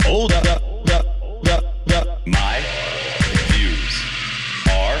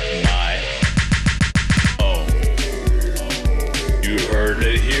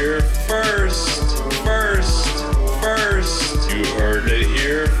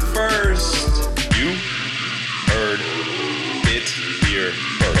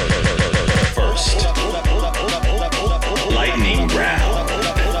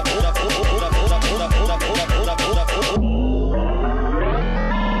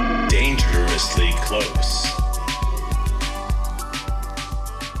Dangerously Close.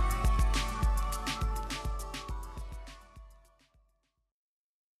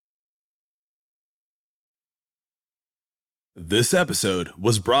 This episode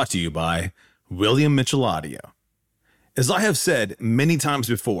was brought to you by William Mitchell Audio. As I have said many times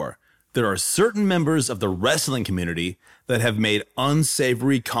before, there are certain members of the wrestling community that have made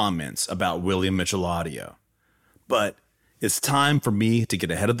unsavory comments about William Mitchell Audio. But it's time for me to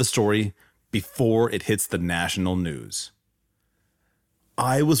get ahead of the story before it hits the national news.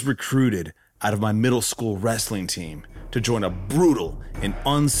 I was recruited out of my middle school wrestling team to join a brutal and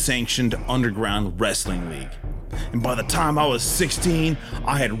unsanctioned underground wrestling league. And by the time I was 16,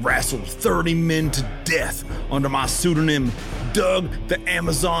 I had wrestled 30 men to death under my pseudonym Doug the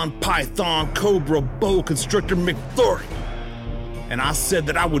Amazon Python Cobra Bow Constrictor McFlurry. And I said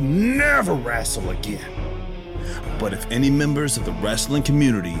that I would never wrestle again. But if any members of the wrestling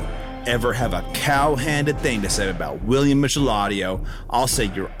community ever have a cow-handed thing to say about William Mitchell Audio, I'll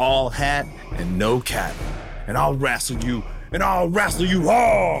say you're all hat and no cattle. And I'll wrestle you, and I'll wrestle you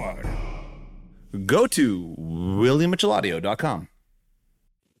hard. Go to WilliamMitchellAudio.com.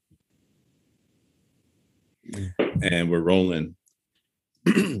 And we're rolling.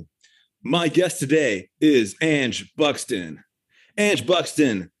 My guest today is Ange Buxton. Ange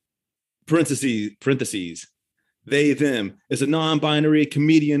Buxton, parentheses, they, them, is a non-binary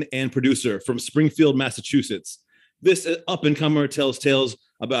comedian and producer from Springfield, Massachusetts. This up-and-comer tells tales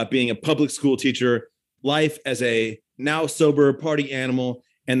about being a public school teacher, life as a now sober party animal,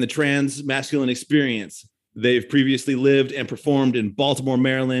 and the trans masculine experience. They've previously lived and performed in Baltimore,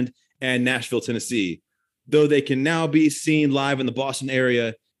 Maryland, and Nashville, Tennessee. Though they can now be seen live in the Boston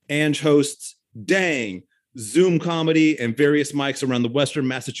area, Ange hosts Dang, Zoom comedy, and various mics around the Western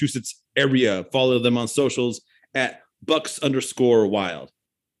Massachusetts area. Follow them on socials at Bucks_wild.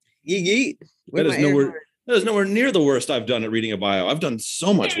 Yeet. That is nowhere near the worst I've done at reading a bio. I've done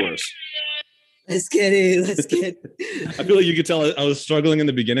so much worse. Let's get it. I feel like you could tell I was struggling in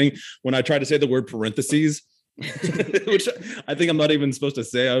the beginning when I tried to say the word parentheses, which I think I'm not even supposed to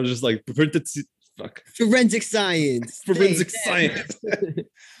say. I was just like, fuck. Forensic science.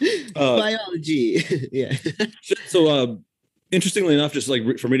 Biology. Yeah. So, interestingly enough, just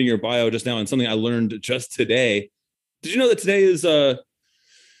like from reading your bio just now and something I learned just today, did you know that today is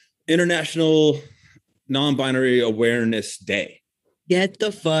International Non-Binary Awareness Day? Get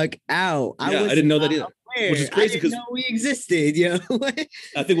the fuck out! I didn't know that either. Which is crazy because we existed. Yo,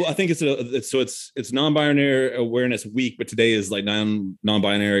 I think it's Non-Binary Awareness Week, but today is like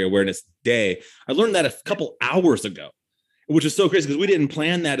Non-Binary Awareness Day. I learned that a couple hours ago, which is so crazy because we didn't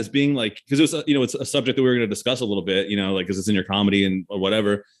plan that as being like, because it was it's a subject that we were going to discuss a little bit, like because it's in your comedy and or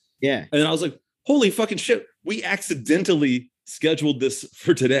whatever. Yeah, and then I was like, holy fucking shit, we accidentally scheduled this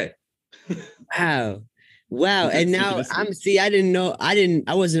for today. Wow. And now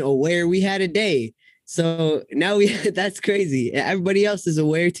I wasn't aware we had a day. So now that's crazy. Everybody else is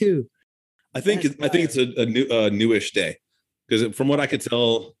aware too. I think it's a newish day because from what I could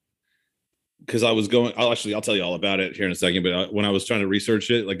tell, because I was I'll tell you all about it here in a second. But when I was trying to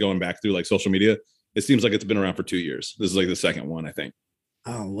research it, like going back through like social media, it seems like it's been around for 2 years. This is like the second one, I think.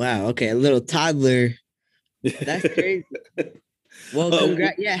 Oh, wow. Okay. A little toddler. That's crazy. Well,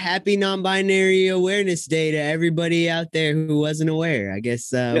 happy Non-Binary Awareness Day to everybody out there who wasn't aware. I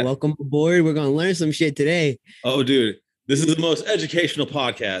guess welcome aboard. We're going to learn some shit today. Oh, dude, this is the most educational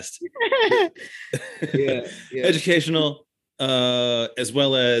podcast. yeah. Educational, as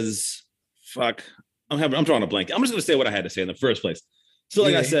well as fuck. I'm drawing a blank. I'm just going to say what I had to say in the first place. So,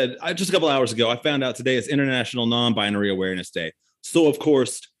 like I said, just a couple hours ago, I found out today is International Non-Binary Awareness Day. So, of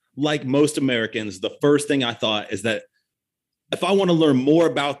course, like most Americans, the first thing I thought is that if I want to learn more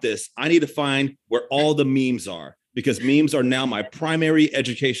about this, I need to find where all the memes are because memes are now my primary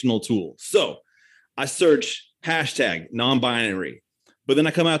educational tool. So I search hashtag non-binary, but then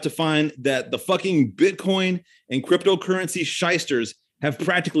I come out to find that the fucking Bitcoin and cryptocurrency shysters have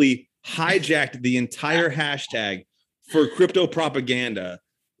practically hijacked the entire hashtag for crypto propaganda.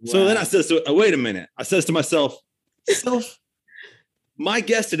 Wow. So then I says, wait a minute. I says to myself, my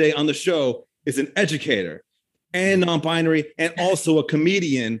guest today on the show is an educator and non-binary and also a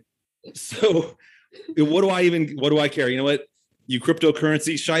comedian. So what do I care? You know what? You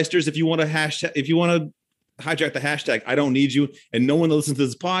cryptocurrency shysters, if you want to hijack the hashtag, I don't need you. And no one that listens to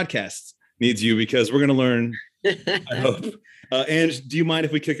this podcast needs you because we're going to learn, I hope. Ange, do you mind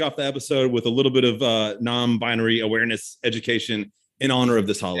if we kick off the episode with a little bit of non-binary awareness education in honor of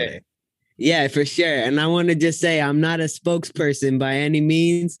this holiday? Yeah, for sure. And I want to just say I'm not a spokesperson by any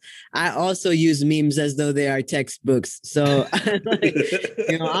means. I also use memes as though they are textbooks. So like,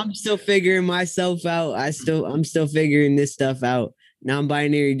 I'm still figuring myself out. I'm still figuring this stuff out.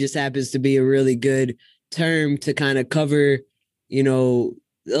 Non-binary just happens to be a really good term to kind of cover,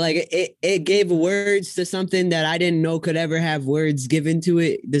 like it gave words to something that I didn't know could ever have words given to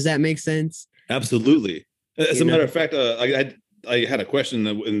it. Does that make sense? Absolutely. As a matter of fact, I had a question,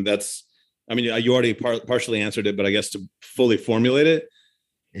 and that's, I mean, you already partially answered it, but I guess to fully formulate it,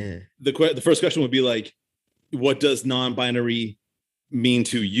 the first question would be like, what does non-binary mean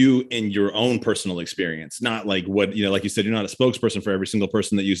to you in your own personal experience? Not like what, like you said, you're not a spokesperson for every single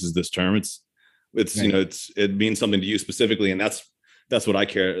person that uses this term. It's right. It means something to you specifically, and that's what I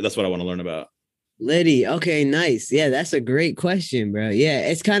care. That's what I want to learn about. Liddy. Okay, nice. Yeah, that's a great question, bro. Yeah,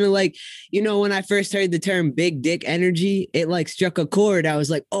 it's kind of like, when I first heard the term big dick energy, it like struck a chord. I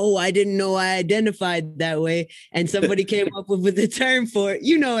was like, oh, I didn't know I identified that way. And somebody came up with the term for it.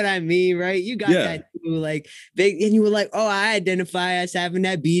 You know what I mean, right? You got that too, like big, and you were like, oh, I identify as having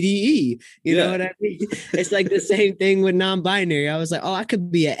that BDE. You know what I mean? It's like the same thing with non-binary. I was like, oh, I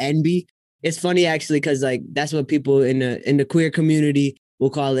could be an NB. It's funny actually, because like that's what people in the queer community,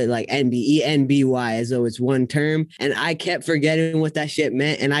 we'll call it like NBY as though it's one term. And I kept forgetting what that shit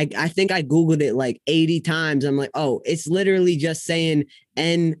meant. And I think I Googled it like 80 times. I'm like, oh, it's literally just saying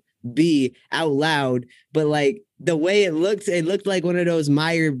NB out loud. But like the way it looked like one of those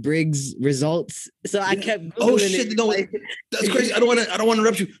Myers-Briggs results. So I kept Googling oh shit, no, that's crazy. I don't want to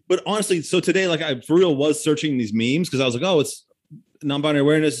interrupt you. But honestly, so today, like I for real was searching these memes because I was like, oh, it's non-binary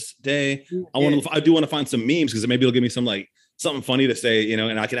awareness day. I do want to find some memes because maybe it'll give me some like something funny to say,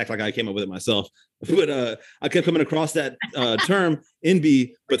 and I can act like I came up with it myself. But I kept coming across that term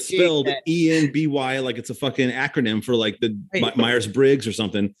NB, but spelled ENBY, like it's a fucking acronym for like the Myers-Briggs or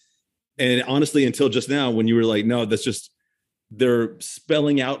something. And honestly, until just now, when you were like, no, that's just they're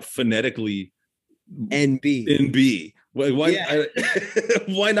spelling out phonetically NB.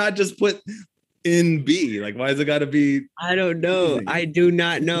 Why not just put NB? Like, why has it got to be? I don't know. I do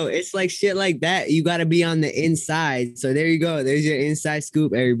not know. It's like shit like that. You got to be on the inside. So there you go. There's your inside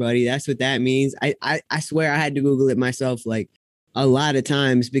scoop, everybody. That's what that means. I swear I had to Google it myself like a lot of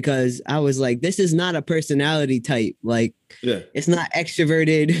times because I was like, this is not a personality type. Like, it's not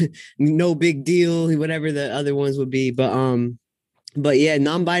extroverted, no big deal, whatever the other ones would be. But yeah,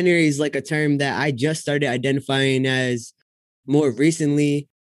 non-binary is like a term that I just started identifying as more recently.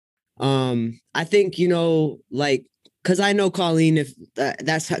 I think, like, because I know Colleen, if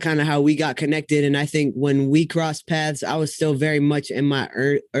that's kind of how we got connected. And I think when we crossed paths, I was still very much in my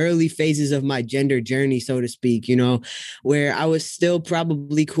early phases of my gender journey, so to speak, where I was still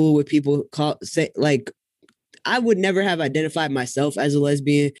probably cool with people I would never have identified myself as a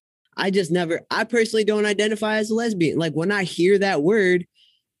lesbian. I personally don't identify as a lesbian. Like when I hear that word,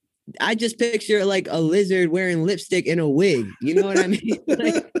 I just picture like a lizard wearing lipstick in a wig. You know what I mean?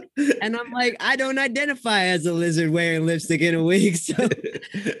 And I'm like, I don't identify as a lizard wearing lipstick in a wig. So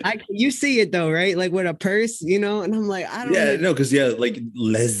you see it though, right? Like with a purse, and I'm like, I don't know. Yeah, no, because like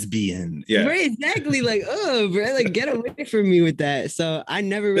lesbian. Yeah. Right, exactly. Like, oh, bro, like get away from me with that. So I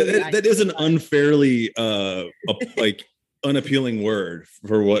never really that is an unfairly like unappealing word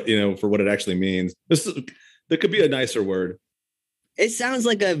for what it actually means. There could be a nicer word. It sounds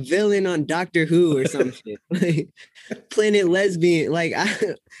like a villain on Doctor Who or some shit. Like Planet Lesbian. Like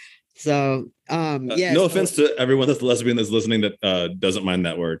yeah. No offense to everyone that's lesbian that's listening that doesn't mind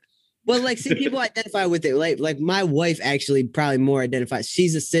that word. Well, like, see, people identify with it. Like my wife actually probably more identifies.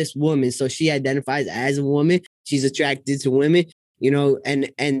 She's a cis woman, so she identifies as a woman. She's attracted to women,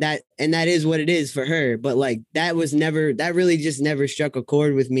 and that is what it is for her. But like that really just never struck a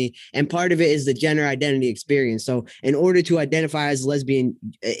chord with me. And part of it is the gender identity experience. So in order to identify as lesbian,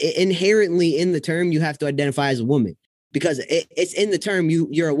 inherently in the term, you have to identify as a woman. Because it's in the term,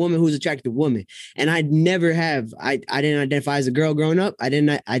 you're a woman who's attracted to women. And I never have. I didn't identify as a girl growing up. So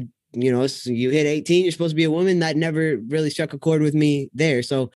you hit 18, you're supposed to be a woman. That never really struck a chord with me there.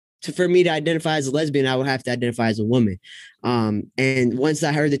 So for me to identify as a lesbian, I would have to identify as a woman. And once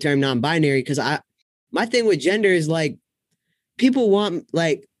I heard the term non-binary, because my thing with gender is like, people want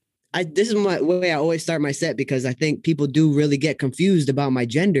like, this is my way I always start my set because I think people do really get confused about my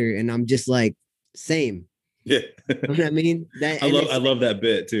gender. And I'm just like, same. Yeah. You know what I mean? I love that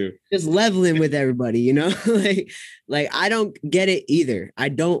bit too. Just leveling with everybody, like I don't get it either. I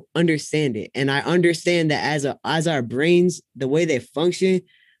don't understand it. And I understand that as our brains, the way they function,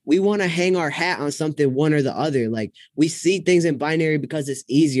 we want to hang our hat on something, one or the other. Like we see things in binary because it's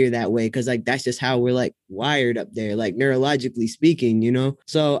easier that way. Cause like, that's just how we're like wired up there, like neurologically speaking, you know?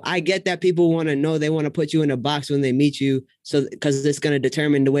 So I get that people want to know, they want to put you in a box when they meet you. So, cause it's going to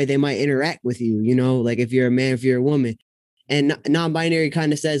determine the way they might interact with you, you know, like if you're a man, if you're a woman. And non-binary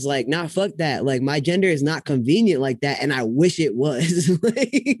kind of says like, nah, fuck that. Like my gender is not convenient like that. And I wish it was.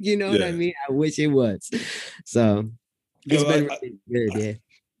 Like, you know what I mean? I wish it was. So it's been really good. Yeah.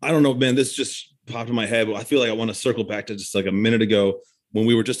 I don't know, man. This just popped in my head, but I feel like I want to circle back to just like a minute ago when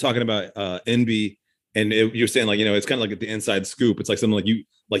we were just talking about envy, and you're saying like, you know, it's kind of like the inside scoop. It's like something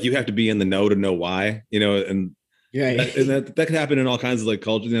like you have to be in the know to know why, you know, and right. that could happen in all kinds of like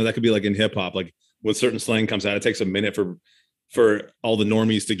culture. You know, that could be like in hip hop, like when certain slang comes out, it takes a minute for all the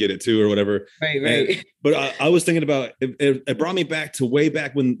normies to get it too or whatever. Right. But I was thinking about it brought me back to way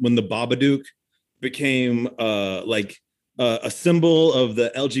back when the Babadook became like a symbol of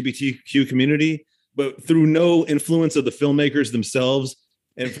the LGBTQ community, but through no influence of the filmmakers themselves.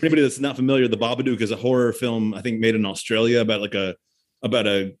 And for anybody that's not familiar, the Babadook is a horror film, I think made in Australia about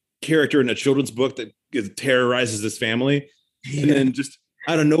a character in a children's book that terrorizes this family. Yeah. And then just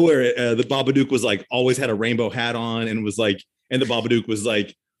out of nowhere, the Babadook was like always had a rainbow hat on and was like, and the Babadook was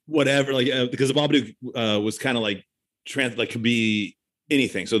like whatever, like because the Babadook was kind of like trans, like could be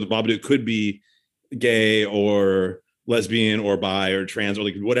anything. So the Babadook could be gay or lesbian or bi or trans or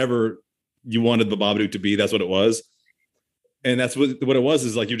like whatever you wanted the Babadook to be. That's what it was. And that's what it was,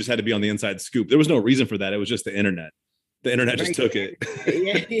 is like you just had to be on the inside scoop. There was no reason for that. It was just the internet. The internet just took it.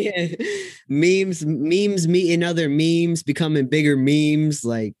 Yeah. Memes meeting other memes, becoming bigger memes.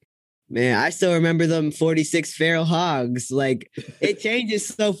 Like, man, I still remember them 46 feral hogs. Like, it changes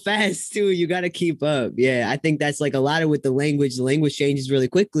so fast too. You got to keep up. Yeah, I think that's like a lot of with the language. The language changes really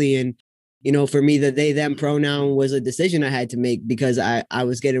quickly. And, you know, for me, the they, them pronoun was a decision I had to make because I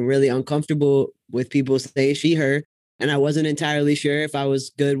was getting really uncomfortable with people saying she, her. And I wasn't entirely sure if I was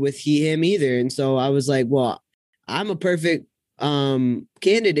good with he, him either. And so I was like, well, I'm a perfect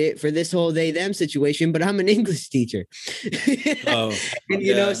candidate for this whole they, them situation, but I'm an English teacher. Oh, and,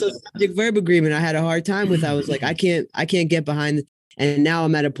 you know, so subject verb agreement, I had a hard time with. I was like, I can't get behind. And now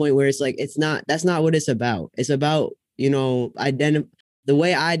I'm at a point where it's like, that's not what it's about. It's about, you know, the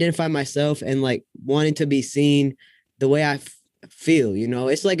way I identify myself and like wanting to be seen the way I feel, you know.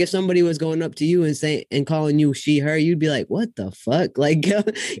 It's like if somebody was going up to you and saying and calling you she, her, you'd be like, what the fuck? Like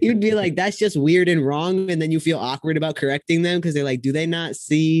you'd be like, that's just weird and wrong. And then you feel awkward about correcting them because they're like, do they not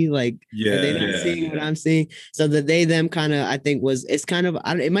see, like, are they not seeing what I'm seeing? So the they, them kind of, I think it's kind of,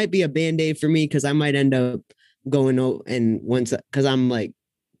 it might be a band-aid for me because I might end up going and once, because I'm like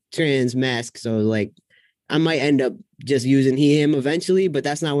trans mask, so like I might end up just using he, him eventually, but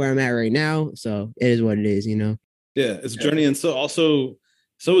that's not where I'm at right now. So it is what it is, you know. Yeah, it's a journey. And so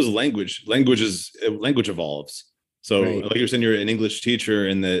is language. Language evolves. So right. Like you're saying, you're an English teacher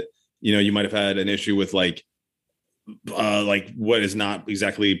and that, you know, you might have had an issue with like what is not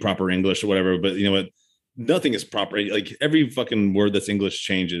exactly proper English or whatever, but you know what, nothing is proper. Like every fucking word that's English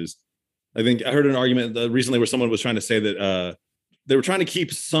changes. I think I heard an argument recently where someone was trying to say that they were trying to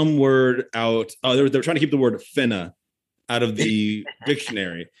keep some word out. They were trying to keep the word finna out of the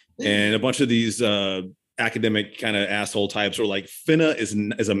dictionary. And a bunch of these academic kind of asshole types were like, finna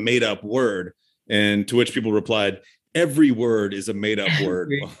is a made up word. And to which people replied, every word is a made up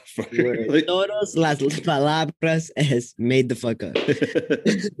word. Like, todas las palabras es made the fuck up.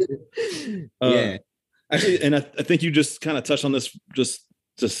 Yeah. Actually, and I think you just kind of touched on this just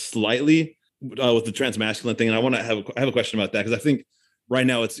slightly with the transmasculine thing. And I have a question about that because I think right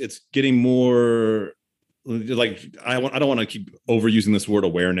now it's getting more like I don't want to keep overusing this word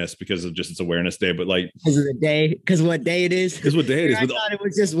awareness because of just it's awareness day, but like because of the day, because what day it is. Because what day it is. I thought it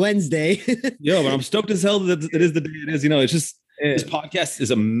was just Wednesday. Yeah, but I'm stoked as hell that it is the day it is. You know, it's just this podcast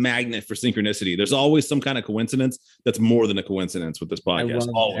is a magnet for synchronicity. There's always some kind of coincidence that's more than a coincidence with this podcast.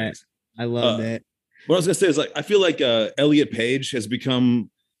 I love that. What I was gonna say is like I feel like Elliot Page has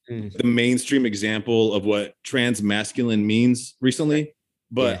become the mainstream example of what transmasculine means recently.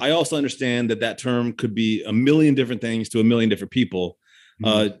 But I also understand that term could be a million different things to a million different people.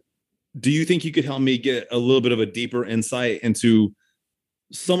 Do you think you could help me get a little bit of a deeper insight into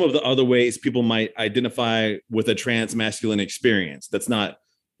some of the other ways people might identify with a transmasculine experience? That's not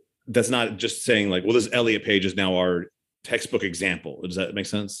just saying like, well, this Elliot Page is now our textbook example. Does that make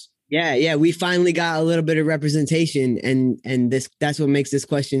sense? Yeah. We finally got a little bit of representation, and that's what makes this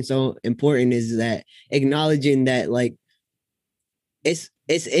question so important, is that acknowledging that like it's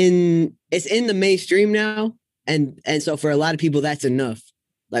in the mainstream now, and so for a lot of people that's enough.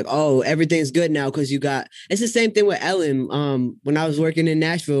 like, oh, everything's good now because you got. It's the same thing with Ellen. When I was working in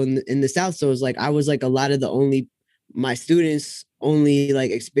Nashville in the South, so it was like I was like a lot of the only my students only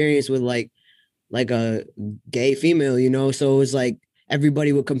like experience with like a gay female, you know. So it was like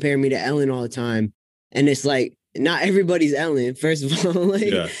everybody would compare me to Ellen all the time, and it's like not everybody's Ellen, first of all, like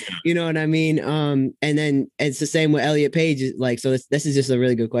Yeah. you know what I mean. And then it's the same with Elliot Page, like so. This is just a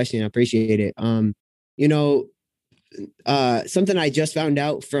really good question. I appreciate it. You know, something I just found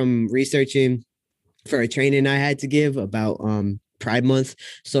out from researching for a training I had to give about Pride Month.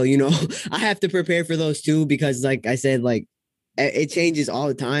 So, you know, I have to prepare for those too, because like I said, like it changes all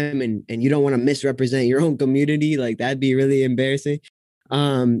the time and you don't want to misrepresent your own community. Like that'd be really embarrassing.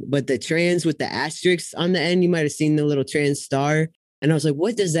 But the trans with the asterisks on the end, you might have seen the little trans star. And I was like,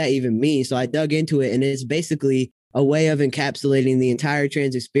 what does that even mean? So I dug into it, and it's basically a way of encapsulating the entire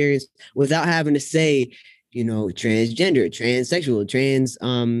trans experience without having to say, you know, transgender, transsexual,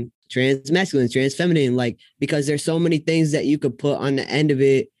 trans masculine, trans feminine, like because there's so many things that you could put on the end of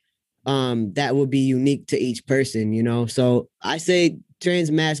it that would be unique to each person, you know. So I say trans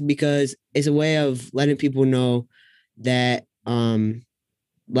mask because it's a way of letting people know that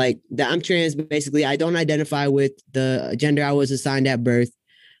like that I'm trans. Basically, I don't identify with the gender I was assigned at birth.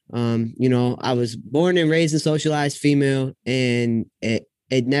 You know, I was born and raised and socialized female, and it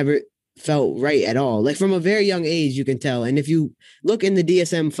never felt right at all. Like from a very young age, you can tell. And if you look in the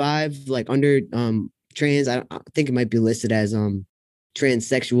DSM-5, like under trans, I think it might be listed as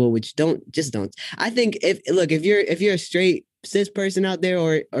transsexual, which don't. I think if you're a straight cis person out there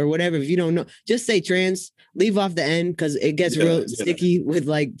or whatever, if you don't know, just say trans, leave off the end because it gets real sticky with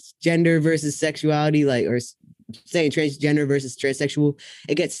like gender versus sexuality, like or saying transgender versus transsexual.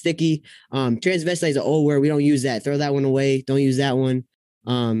 It gets sticky. Transvestite is an old word. We don't use that. Throw that one away. Don't use that one.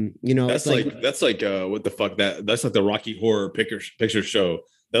 You know, that's like what the fuck, that's like the Rocky Horror picture show.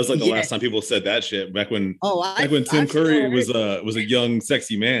 That was like the last time people said that shit back when Tim Curry was a young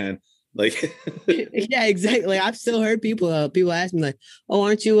sexy man. Like yeah, exactly. Like, I've still heard people ask me like, "Oh,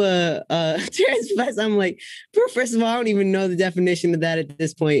 aren't you a transvestite?" I'm like, first of all, I don't even know the definition of that at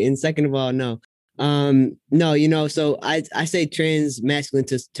this point, and second of all, no. No, you know, so I say trans masculine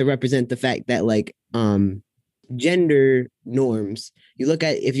to represent the fact that like gender norms.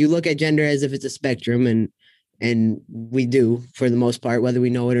 If you look at gender as if it's a spectrum, and we do for the most part, whether we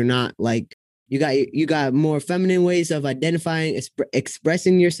know it or not, like you got more feminine ways of identifying,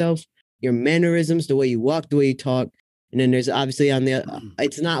 expressing yourself, your mannerisms, the way you walk, the way you talk. And then there's obviously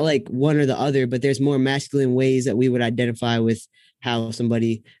it's not like one or the other, but there's more masculine ways that we would identify with how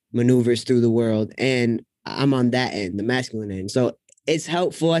somebody maneuvers through the world. And I'm on that end, the masculine end. So it's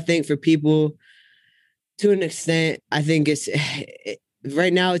helpful, I think, for people to an extent. I think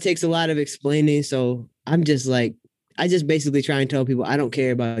right now it takes a lot of explaining. So I just basically try and tell people I don't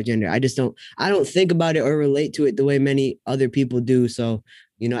care about gender. I don't think about it or relate to it the way many other people do. So,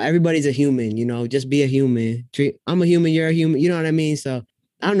 you know, everybody's a human, you know, just be a human. I'm a human, you're a human, you know what I mean? So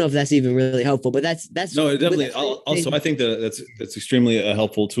I don't know if that's even really helpful, but that's no, it definitely. Also, I think that's extremely a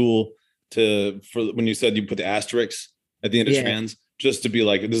helpful tool for when you said you put the asterisks at the end of trans, just to be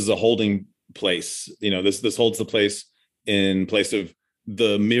like, this is a holding place. You know, this holds the place in place of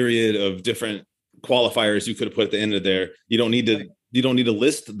the myriad of different qualifiers you could have put at the end of there. You don't need to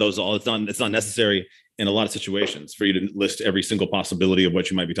list those all. It's not necessary in a lot of situations for you to list every single possibility of what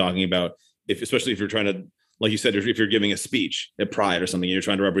you might be talking about. Especially if you're trying to, like you said, if you're giving a speech at Pride or something, you're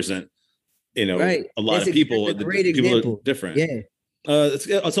trying to represent, you know, a lot of people. People are different. Yeah.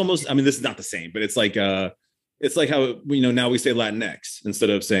 It's almost, I mean, this is not the same, but it's like how, you know, now we say Latinx instead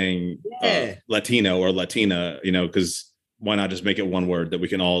of saying Latino or Latina, you know, because why not just make it one word that we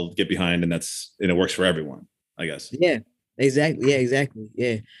can all get behind, and it works for everyone, I guess. Yeah, exactly. Yeah, exactly.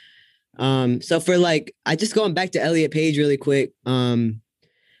 Yeah. So for like, I just going back to Elliot Page really quick.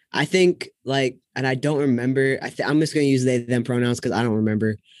 I think like, and I don't remember, I'm just going to use they, them pronouns because I don't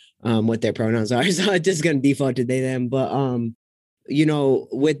remember what their pronouns are. So I'm just going to default to they, them. But, you know,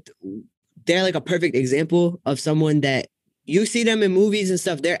 they're like a perfect example of someone that you see them in movies and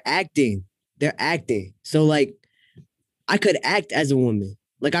stuff. They're acting. So like, I could act as a woman.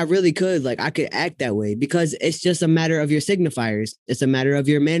 Like I really could. Like I could act that way because it's just a matter of your signifiers. It's a matter of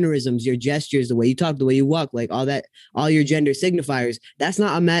your mannerisms, your gestures, the way you talk, the way you walk, like all that, all your gender signifiers. That's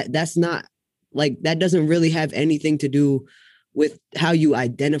not like, that doesn't really have anything to do with how you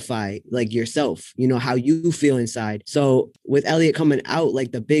identify like yourself, you know, how you feel inside. So with Elliot coming out,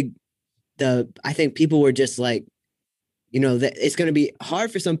 like I think people were just like, you know, that it's going to be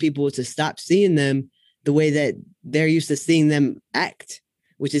hard for some people to stop seeing them the way that they're used to seeing them act,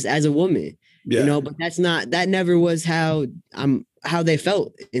 which is as a woman, you know, but that never was how how they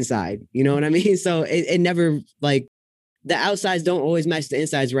felt inside. You know what I mean? So it never like the outsides don't always match the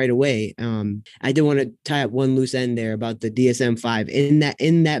insides right away. I did want to tie up one loose end there about the DSM-5.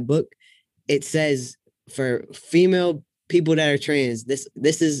 In that book, it says for female people that are trans, this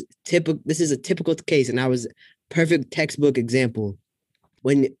is a typical case, and I was perfect textbook example.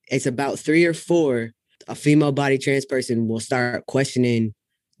 When it's about 3 or 4, a female body trans person will start questioning,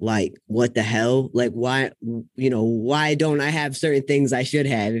 like, what the hell? Like, why, why don't I have certain things I should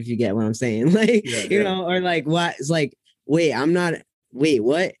have, if you get what I'm saying? Like, or like, why? It's like, wait,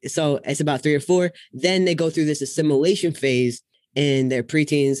 what? So it's about 3 or 4. Then they go through this assimilation phase in their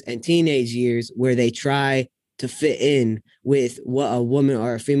preteens and teenage years where they try to fit in with what a woman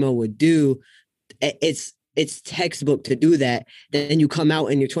or a female would do. It's textbook to do that. Then you come out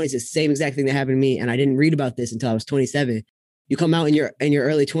in your 20s, the same exact thing that happened to me. And I didn't read about this until I was 27. You come out in your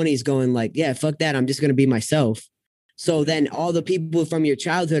early 20s going like, yeah, fuck that. I'm just going to be myself. So then all the people from your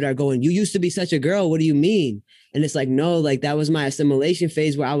childhood are going, you used to be such a girl. What do you mean? And it's like, no, like that was my assimilation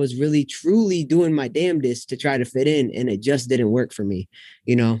phase where I was really, truly doing my damnedest to try to fit in. And it just didn't work for me,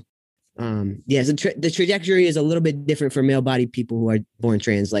 So the trajectory is a little bit different for male body people who are born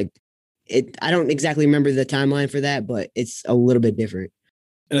trans. Like I don't exactly remember the timeline for that, but it's a little bit different.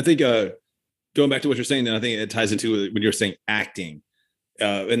 And I think going back to what you're saying, then I think it ties into when you're saying acting.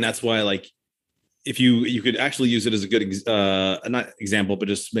 And that's why, like, if you could actually use it as a good, not example, but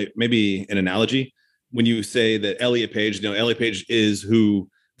just maybe an analogy. When you say that Elliot Page, Elliot Page is who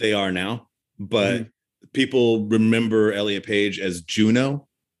they are now, but people remember Elliot Page as Juno.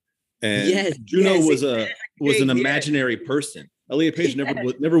 And Juno was an imaginary person. Elliot Page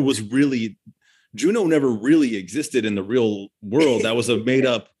never was really, Juno never really existed in the real world. That was a made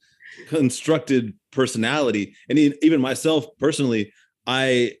up, constructed personality. And even myself personally,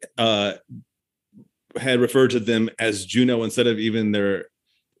 I had referred to them as Juno instead of even their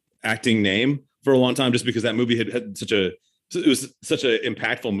acting name for a long time, just because that movie had such an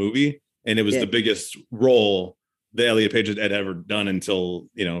impactful movie, and it was the biggest role that Elliot Page had ever done until,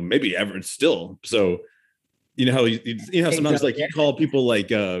 maybe ever still. So, how sometimes like you call people like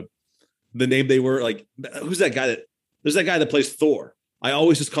the name they were, like, who's that guy there's that guy that plays Thor. I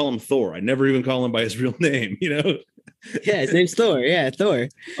always just call him Thor. I never even call him by his real name, Yeah, his name's Thor. Yeah, Thor.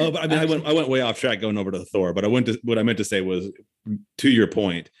 Oh, but I mean, I went way off track going over to Thor, but what I meant to say was, to your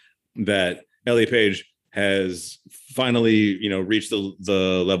point, that Elliot Page has finally, reached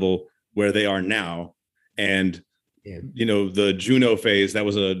the level where they are now. And, the Juno phase, that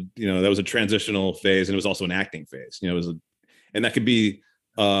was a transitional phase. And it was also an acting phase, and that could be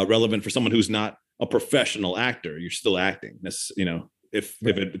relevant for someone who's not a professional actor. You're still acting. That's, if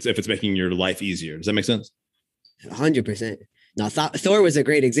it's making your life easier. Does that make sense? 100%. No, Thor was a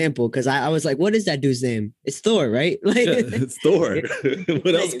great example, because I was like, what is that dude's name? It's Thor, right? Like, it's Thor.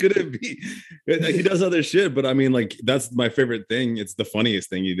 What else could it be? He does other shit, but I mean, like, that's my favorite thing. It's the funniest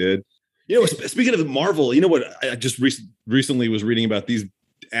thing he did. Speaking of Marvel, what I just recently was reading about these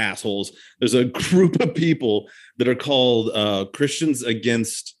assholes. There's a group of people that are called Christians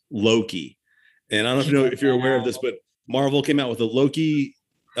Against Loki. And I don't know if you're aware of this, but Marvel came out with a Loki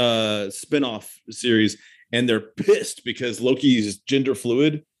spinoff series, and they're pissed because Loki is gender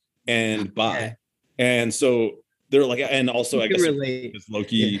fluid and bi. And so they're like, and also I guess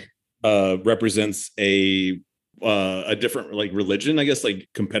Loki represents a different, like, religion, I guess, like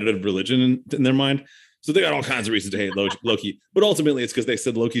competitive religion in their mind. So they got all kinds of reasons to hate Loki, but ultimately it's because they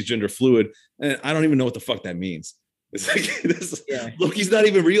said Loki's gender fluid, and I don't even know what the fuck that means. It's like Loki's not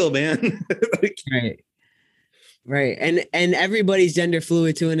even real, man. Right. And everybody's gender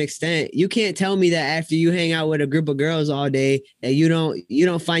fluid to an extent. You can't tell me that after you hang out with a group of girls all day that you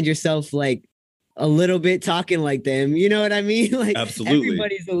don't find yourself like a little bit talking like them. You know what I mean? Like, absolutely.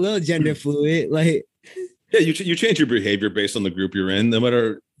 Everybody's a little gender fluid. Like, yeah, you change your behavior based on the group you're in, no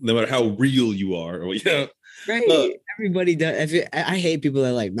matter how real you are. Right. Everybody does. I hate people that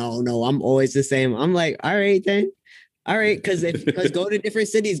are like, no, I'm always the same. I'm like, all right then. All right, because go to different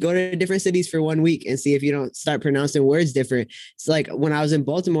cities for 1 week and see if you don't start pronouncing words different. It's like when I was in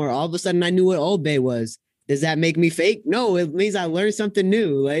Baltimore, all of a sudden I knew what Old Bay was. Does that make me fake? No, it means I learned something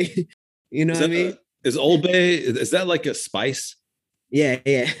new. Like, what I mean? Is Old Bay, is that like a spice? Yeah.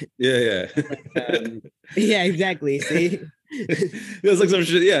 Yeah. Yeah, exactly. See? It's like some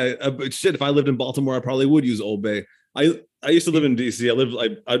shit. Yeah, but shit, if I lived in Baltimore, I probably would use Old Bay. I used to live in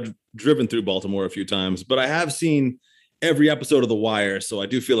DC. I've driven through Baltimore a few times, but I have seen every episode of The Wire, so I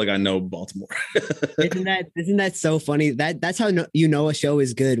do feel like I know Baltimore. Isn't that so funny? That's how a show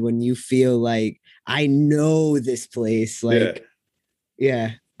is good, when you feel like, I know this place. Like,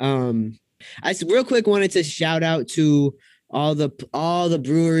 yeah. I real quick wanted to shout out to all the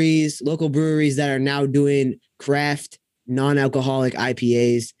breweries, local breweries that are now doing craft non-alcoholic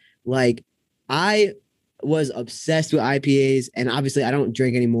IPAs. Like I was obsessed with IPAs, and obviously I don't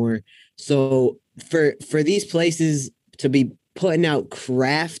drink anymore. So for these places to be putting out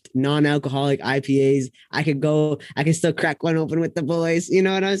craft non-alcoholic IPAs, I can still crack one open with the boys. You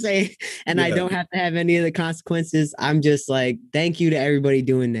know what I'm saying? And I don't have to have any of the consequences. I'm just like, thank you to everybody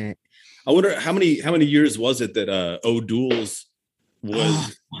doing that. I wonder how many years was it that O'Doul's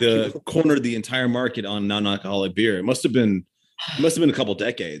was cornered the entire market on non-alcoholic beer? It must have been a couple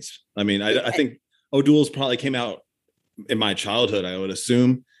decades. I mean, I think O'Doul's probably came out in my childhood, I would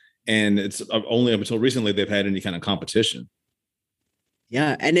assume, and it's only up until recently they've had any kind of competition.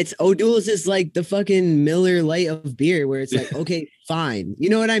 Yeah, and it's O'Doul's is like the fucking Miller Lite of beer, where it's like, okay, fine. You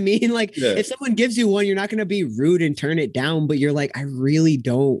know what I mean? Like, if someone gives you one, you're not gonna be rude and turn it down, but you're like, I really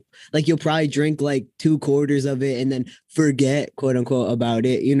don't. Like, you'll probably drink like 2/4 of it and then forget, quote unquote, about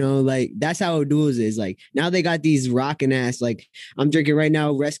it. You know, like that's how O'Doul's is. Like now they got these rockin' ass. Like I'm drinking right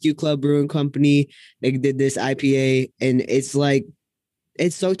now, Rescue Club Brewing Company. They did this IPA, and it's like,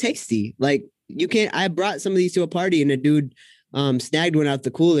 it's so tasty. Like you can't. I brought some of these to a party, and a dude snagged one out the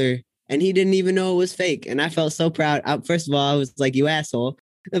cooler, and he didn't even know it was fake. And I felt so proud. First of all, I was like, you asshole.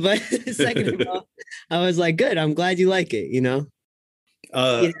 But second of all, I was like, good. I'm glad you like it, you know?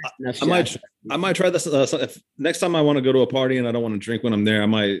 I might try this. If next time I want to go to a party and I don't want to drink when I'm there, I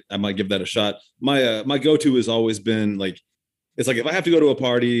might give that a shot. My go-to has always been like, it's like if I have to go to a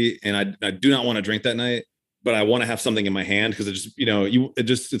party and I do not want to drink that night, but I want to have something in my hand because it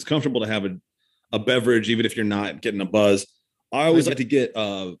just, it's comfortable to have a beverage, even if you're not getting a buzz. I always like to get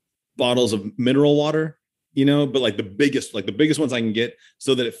bottles of mineral water, but like the biggest ones I can get,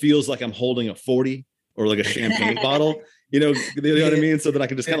 so that it feels like I'm holding a 40 or like a champagne bottle, you know what I mean? So that I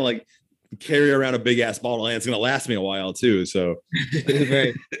can just kind of like carry around a big ass bottle, and it's going to last me a while too. So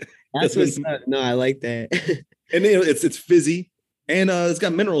right. That's what's up. No, I like that. And it's fizzy, and it's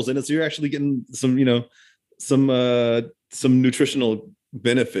got minerals in it. So you're actually getting some nutritional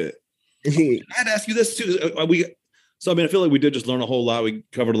benefit. I had to ask you this too. So, I mean, I feel like we did just learn a whole lot. We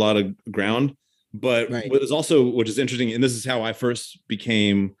covered a lot of ground, but what is also, which is interesting, and this is how I first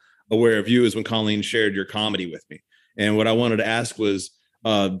became aware of you, is when Colleen shared your comedy with me. And what I wanted to ask was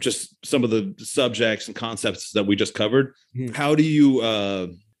just some of the subjects and concepts that we just covered. Mm-hmm. How do you,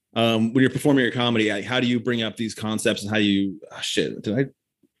 when you're performing your comedy, how do you bring up these concepts, and how do you, I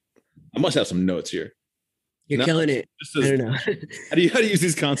must have some notes here. You're killing it. I don't know. How do you use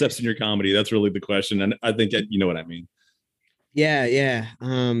these concepts in your comedy? That's really the question. And I think you know what I mean. Yeah.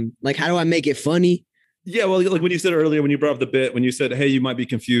 Like, how do I make it funny? Yeah. Well, like when you said earlier, when you brought up the bit, when you said, hey, you might be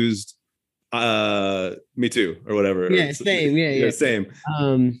confused. Me too, or whatever. Yeah. Same. Yeah. Same.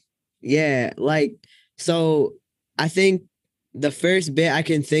 Yeah. Like, so I think the first bit I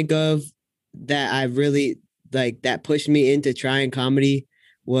can think of that I really like that pushed me into trying comedy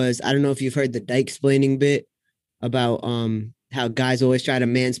was, I don't know if you've heard the dyke-splaining bit about how guys always try to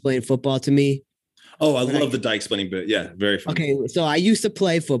mansplain football to me. Oh, I love the dyke-splaining bit. Yeah, very fun. Okay, so I used to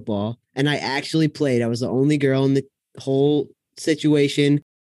play football, and I actually played. I was the only girl in the whole situation,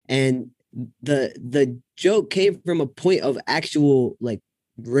 and the joke came from a point of actual like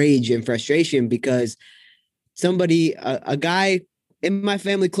rage and frustration, because somebody, a guy in my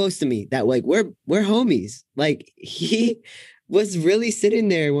family close to me, that like we're homies, like he was really sitting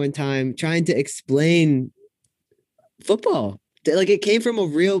there one time trying to explain football. Like it came from a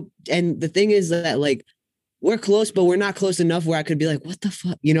real, and the thing is that like we're close, but we're not close enough where I could be like, what the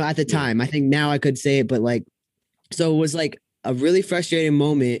fuck? At the time. I think now I could say it, but like, so it was like a really frustrating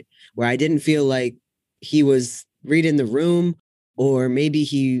moment where I didn't feel like he was reading the room, or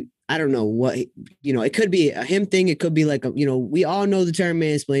maybe I don't know what, it could be a him thing. It could be like, we all know the term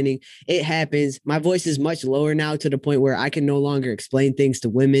mansplaining. It happens. My voice is much lower now, to the point where I can no longer explain things to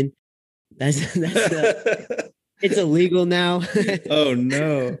women. It's illegal now. Oh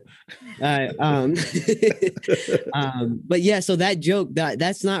no. But yeah, so that joke,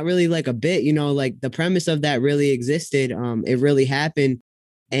 that's not really like a bit, like the premise of that really existed. It really happened.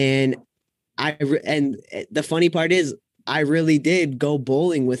 And the funny part is, I really did go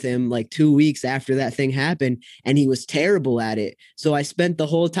bowling with him like 2 weeks after that thing happened, and he was terrible at it. So I spent the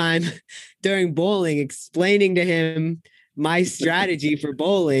whole time during bowling explaining to him my strategy for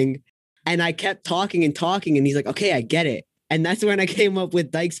bowling. And I kept talking, and he's like, okay, I get it. And that's when I came up with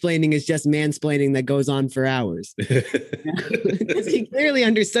dyke-splaining is just mansplaining that goes on for hours. Because he clearly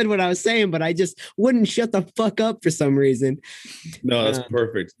understood what I was saying, but I just wouldn't shut the fuck up for some reason. No, that's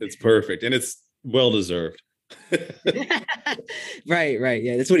perfect. It's perfect. And it's well-deserved. Right.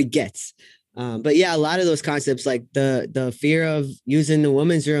 Yeah, that's what he gets. But yeah, a lot of those concepts, like the fear of using the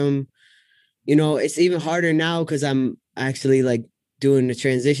women's room, it's even harder now because I'm actually like doing the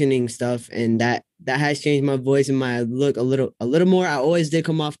transitioning stuff, and that has changed my voice and my look a little more. I always did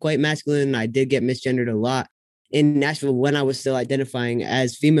come off quite masculine. I did get misgendered a lot in Nashville when I was still identifying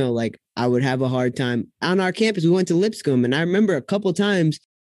as female. Like I would have a hard time on our campus. We went to Lipscomb, and I remember a couple times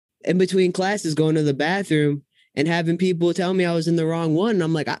in between classes going to the bathroom and having people tell me I was in the wrong one. And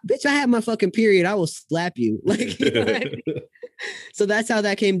I'm like, bitch, I had my fucking period. I will slap you. Like, so that's how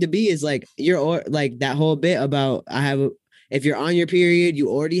that came to be, is like like that whole bit about if you're on your period, you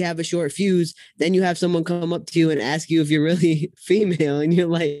already have a short fuse, then you have someone come up to you and ask you if you're really female, and you're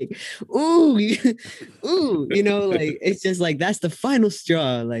like, ooh, ooh, like it's just like that's the final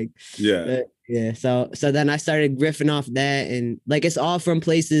straw. Like, yeah. So then I started riffing off that, and like it's all from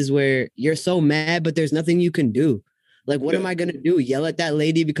places where you're so mad, but there's nothing you can do. Like, what am I gonna do? Yell at that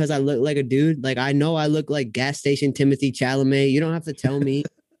lady because I look like a dude? Like, I know I look like gas station Timothy Chalamet. You don't have to tell me,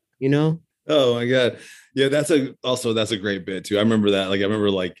 Oh my God. Yeah, that's a great bit too. I remember that. Like, I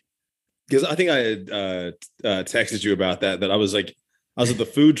remember because I think I had texted you about that I was at the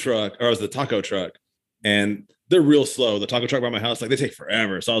food truck, or I was at the taco truck, and they're real slow. The taco truck by my house, like they take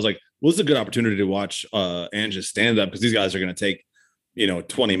forever. So I was like, well, this is a good opportunity to watch Angie's stand up, because these guys are going to take,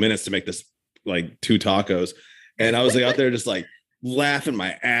 20 minutes to make this like 2 tacos. And I was like out there just like laughing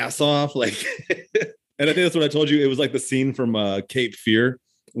my ass off. Like, and I think that's what I told you. It was like the scene from Cape Fear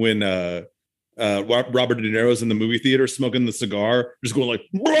when Robert De Niro's in the movie theater smoking the cigar, just going like,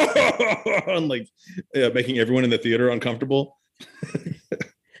 and like making everyone in the theater uncomfortable.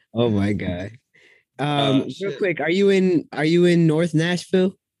 Oh my God. Real quick, are you in North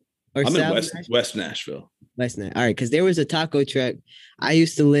Nashville or I'm South in Nashville? West Nashville. West Nashville. All right, because there was a taco truck. I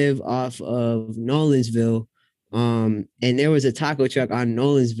used to live off of Nolensville, and there was a taco truck on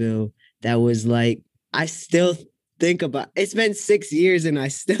Nolensville that was like, I still think about. It's been 6 years, and I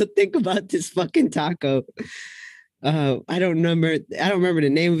still think about this fucking taco. I don't remember the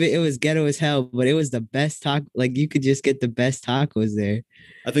name of it. It was ghetto as hell, but it was the best taco. Like, you could just get the best tacos there.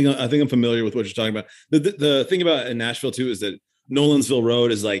 I think I'm familiar with what you're talking about. The thing about in Nashville too is that Nolensville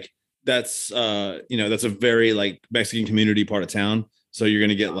Road is like, that's that's a very like Mexican community part of town. So you're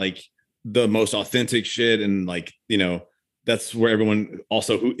gonna get like the most authentic shit, and like, that's where everyone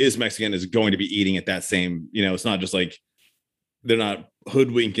also who is Mexican is going to be eating at that same, it's not just like they're not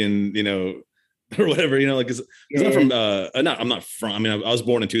hoodwinking, or whatever, like, cause I'm from I'm not from, I mean, I was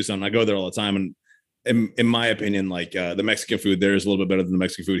born in Tucson. I go there all the time, and in my opinion, like the Mexican food there is a little bit better than the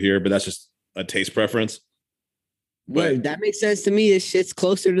Mexican food here, but that's just a taste preference. Well, that makes sense to me. This shit's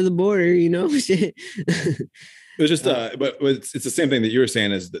closer to the border, Shit. It was just, but it's the same thing that you were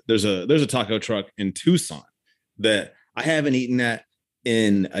saying, is that there's a taco truck in Tucson that I haven't eaten at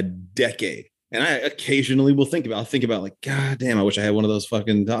in a decade, and I occasionally will think about like, God damn, I wish I had one of those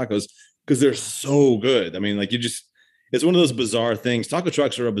fucking tacos, because they're so good. I mean, like, it's one of those bizarre things. Taco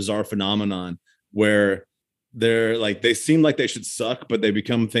trucks are a bizarre phenomenon where they're like, they seem like they should suck, but they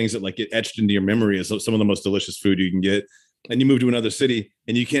become things that like get etched into your memory as some of the most delicious food you can get. And you move to another city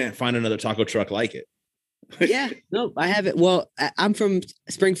and you can't find another taco truck like it. Yeah, no, I haven't. Well, I'm from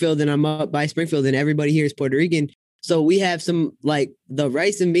Springfield, and I'm up by Springfield, and everybody here is Puerto Rican. So we have some, like, the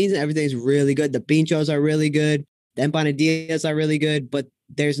rice and beans and everything's really good. The pinchos are really good. The empanadillas are really good, but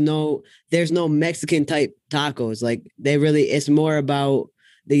there's no Mexican type tacos. Like, it's more about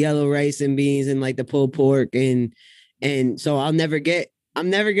the yellow rice and beans and like the pulled pork, and so I'm never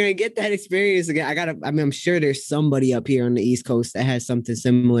gonna get that experience again. I'm sure there's somebody up here on the East Coast that has something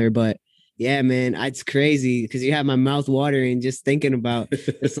similar, but yeah, man, it's crazy because you have my mouth watering just thinking about the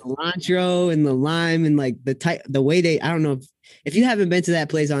cilantro and the lime and like the way I don't know if you haven't been to that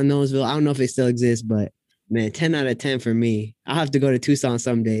place on Noseville, I don't know if it still exists, but man, 10 out of 10 for me. I'll have to go to Tucson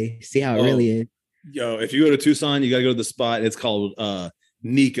someday, see how it really is. Yo, if you go to Tucson, you got to go to the spot. It's called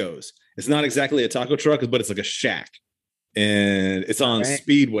Nico's. It's not exactly a taco truck, but it's like a shack, and it's on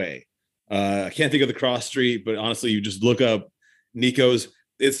Speedway. I can't think of the cross street, but honestly, you just look up Nico's.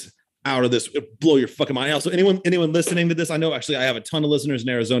 It's out of this, blow your fucking mind. Also, anyone listening to this, I know actually I have a ton of listeners in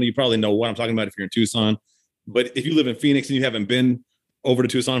Arizona. You probably know what I'm talking about if you're in Tucson, but if you live in Phoenix and you haven't been over to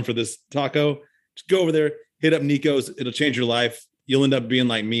Tucson for this taco, just go over there, hit up Nico's. It'll change your life. You'll end up being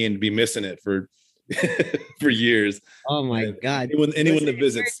like me and be missing it for for years. Oh my God. Anyone that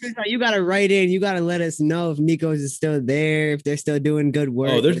visits, you got to write in. You got to let us know if Nico's is still there, if they're still doing good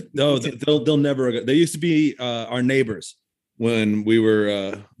work. Oh, they'll never. They used to be our neighbors when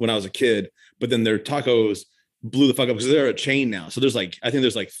I was a kid, but then their tacos blew the fuck up because they're a chain now. So I think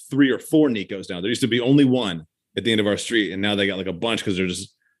there's like 3 or 4 Nico's now. There used to be only one at the end of our street, and now they got like a bunch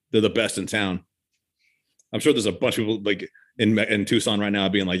because they're the best in town. I'm sure there's a bunch of people like in Tucson right now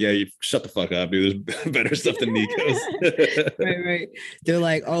being like, yeah, you shut the fuck up, dude. There's better stuff than Nico's. Right. They're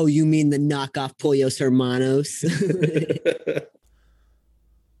like, oh, you mean the knockoff Pollos Hermanos?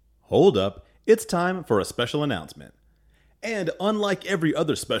 Hold up. It's time for a special announcement. And unlike every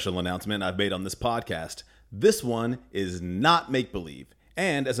other special announcement I've made on this podcast, this one is not make-believe.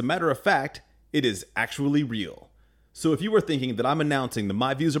 And as a matter of fact, it is actually real. So if you were thinking that I'm announcing the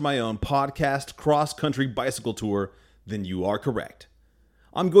My Views Are My Own podcast cross-country bicycle tour, then you are correct.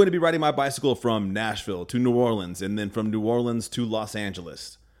 I'm going to be riding my bicycle from Nashville to New Orleans and then from New Orleans to Los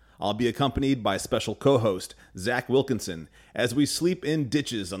Angeles. I'll be accompanied by special co-host Zach Wilkinson as we sleep in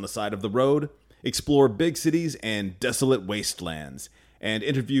ditches on the side of the road, explore big cities and desolate wastelands, and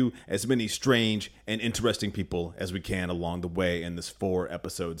interview as many strange and interesting people as we can along the way in this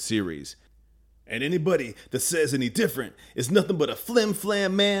 4-episode series. And anybody that says any different is nothing but a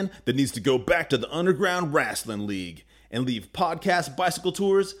flim-flam man that needs to go back to the Underground Wrestling League and leave podcast bicycle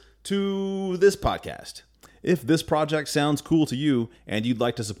tours to this podcast. If this project sounds cool to you and you'd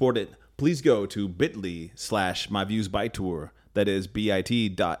like to support it, please go to bit.ly/myviewsbiketour. That is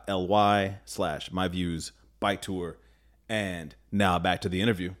bit.ly/myviewsbiketour. And now back to the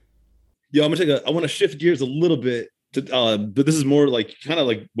interview. Yo, I want to shift gears a little bit to, but this is more like kind of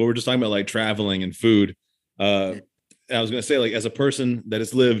like what we're just talking about, like traveling and food. And I was going to say, like, as a person that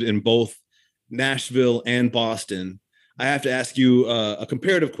has lived in both Nashville and Boston, I have to ask you a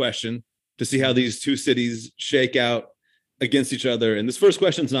comparative question to see how these two cities shake out against each other. And this first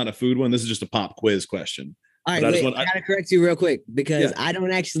question is not a food one. This is just a pop quiz question. All right, I gotta correct you real quick because I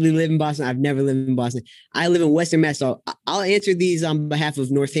don't actually live in Boston. I've never lived in Boston. I live in Western Mass. So I'll answer these on behalf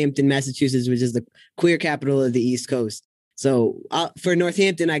of Northampton, Massachusetts, which is the queer capital of the East Coast. So for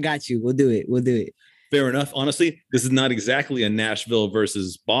Northampton, I got you. We'll do it. Fair enough. Honestly, this is not exactly a Nashville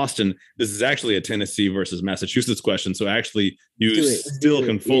versus Boston. This is actually a Tennessee versus Massachusetts question. So actually, you still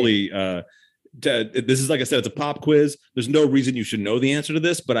can fully. This is, like I said, it's a pop quiz. There's no reason you should know the answer to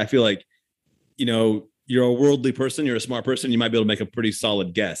this, but I feel like, you're a worldly person, you're a smart person, you might be able to make a pretty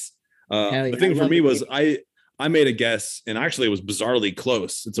solid guess. The thing for me was I made a guess, and actually it was bizarrely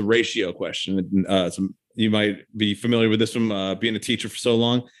close. It's a ratio question. You might be familiar with this from being a teacher for so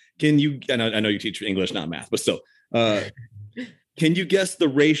long. I know you teach English, not math, but still. Can you guess the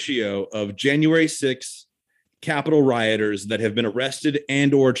ratio of January 6th Capitol rioters that have been arrested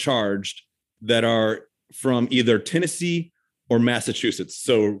and or charged that are from either Tennessee or Massachusetts?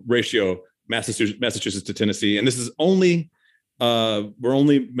 So ratio Massachusetts to Tennessee. And this is only, we're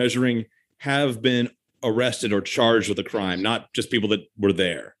only measuring have been arrested or charged with a crime, not just people that were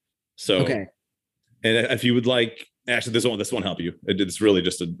there. So, okay. And if you would like, actually, this won't help you. It's really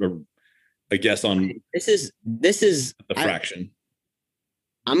just a guess on. This is the fraction.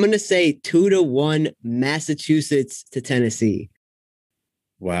 I'm going to say 2-1 Massachusetts to Tennessee.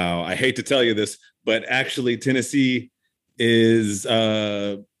 Wow. I hate to tell you this, but actually Tennessee is,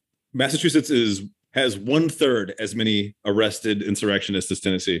 Massachusetts has 1/3 as many arrested insurrectionists as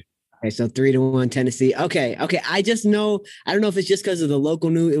Tennessee. Okay, so 3-1 Tennessee. Okay. I just know, I don't know if it's just because of the local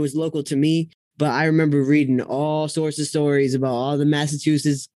news. It was local to me, but I remember reading all sorts of stories about all the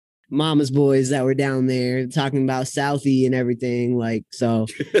Massachusetts mama's boys that were down there talking about Southie and everything. Like, so,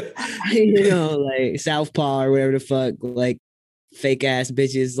 like Southpaw or whatever the fuck, like fake ass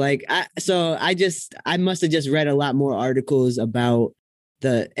bitches. Like, I must have just read a lot more articles about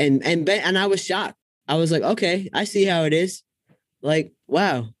and I was shocked. I was like, okay, I see how it is. Like,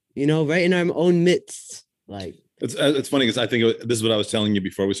 wow, right in our own midst. Like, it's funny because I think this is what I was telling you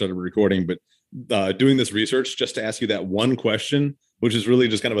before we started recording, but doing this research just to ask you that one question, which is really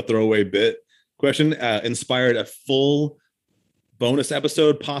just kind of a throwaway bit question, inspired a full bonus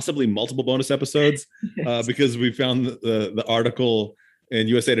episode, possibly multiple bonus episodes, because we found the article in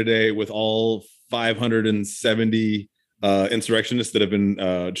USA Today with all 570 insurrectionists that have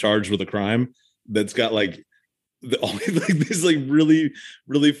been charged with a crime. That's got like these like really,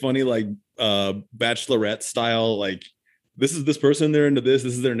 really funny, like Bachelorette style, like this is this person, they're into this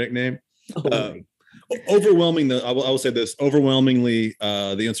is their nickname. Overwhelmingly, I will say this, overwhelmingly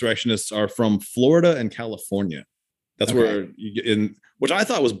the insurrectionists are from Florida and California. That's where you get in, which I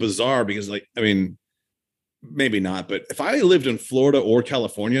thought was bizarre because, like, I mean, maybe not, but if I lived in Florida or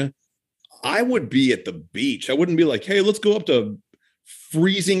California, I would be at the beach. I wouldn't be like, hey, let's go up to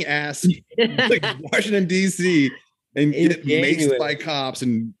freezing ass like Washington, D.C. and get maced by cops,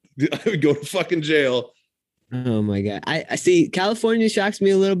 and I would go to fucking jail. Oh my God. I see. California shocks me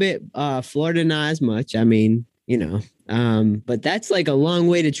a little bit. Florida, not as much. I mean, but that's like a long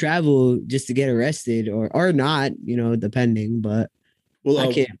way to travel just to get arrested or not, depending. But Well,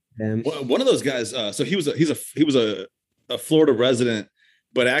 I can't. one of those guys. So he was a Florida resident,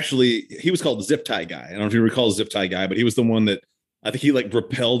 but actually he was called Zip Tie Guy. I don't know if you recall Zip Tie Guy, but he was the one that I think he like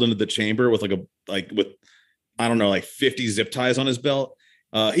rappelled into the chamber with with I don't know, like 50 zip ties on his belt.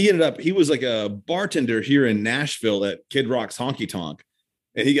 He was like a bartender here in Nashville at Kid Rock's Honky Tonk,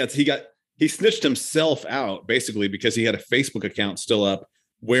 and he snitched himself out basically because he had a Facebook account still up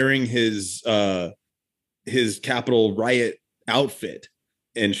wearing his Capitol riot outfit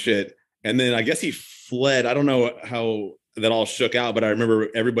and shit. And then I guess he fled. I don't know how that all shook out, but I remember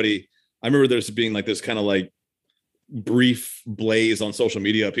there's being like this kind of like brief blaze on social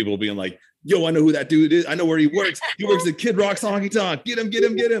media, people being like, yo, I know who that dude is. I know where he works. He works at Kid Rock's Honky Tonk. Get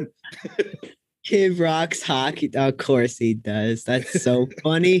him. Kid Rock's hockey. Of course he does. That's so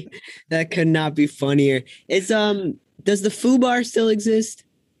funny. That could not be funnier. Does the Foo Bar still exist?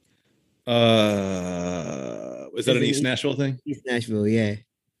 Is that an East Nashville thing? East Nashville, yeah.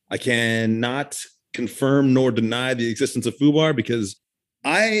 I cannot confirm nor deny the existence of Foo Bar because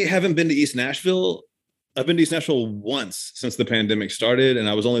I haven't been to East Nashville. I've been to East Nashville once since the pandemic started, and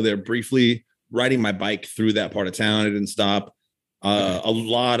I was only there briefly riding my bike through that part of town. I didn't stop. A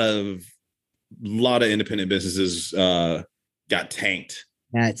lot of independent businesses got tanked.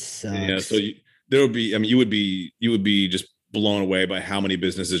 That sucks. Yeah, so you would be just blown away by how many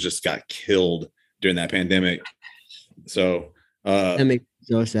businesses just got killed during that pandemic. So that makes me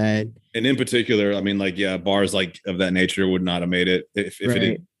so sad. And in particular, I mean, like, yeah, bars like of that nature would not have made it if it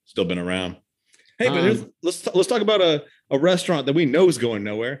had still been around. Hey, but let's talk about a restaurant that we know is going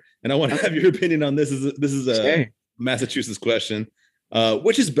nowhere, and I want to have your opinion on this. This is a Massachusetts question.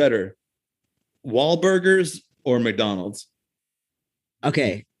 Which is better, Wahlburgers or McDonald's?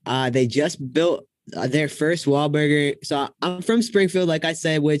 Okay, they just built their first Wahlburger. So I'm from Springfield, like I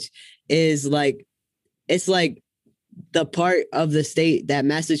said, which is like it's like the part of the state that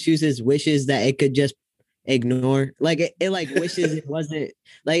Massachusetts wishes that it could just ignore. Like it like wishes it wasn't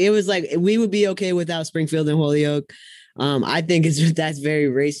like it was like we would be okay without Springfield and Holyoke. I think that's very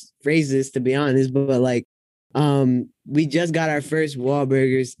racist to be honest, but like we just got our first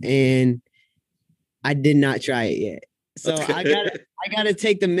Wahlburgers and I did not try it yet. So I gotta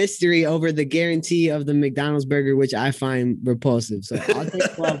take the mystery over the guarantee of the McDonald's burger, which I find repulsive. So I'll take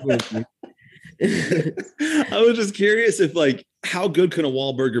Wahlburgers. I was just curious if like how good can a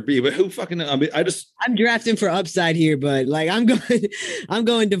Wahlburger be, but who fucking, I mean, I'm drafting for upside here, but like I'm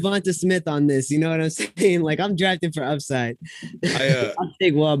going Devonta Smith on this. You know what I'm saying? Like I'm drafting for upside. I'll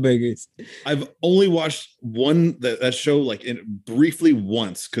take Wahlburgers. I've only watched one that show like briefly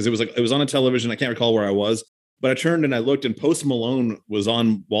once because it was on a television. I can't recall where I was, but I turned and I looked and Post Malone was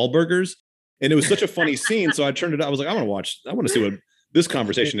on Wahlburgers and it was such a funny scene. So I turned it out. I was like, I want to see what this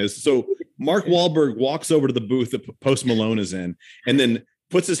conversation is. So Mark Wahlberg walks over to the booth that Post Malone is in and then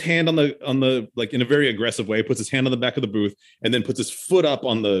puts his hand on the like in a very aggressive way, puts his hand on the back of the booth and then puts his foot up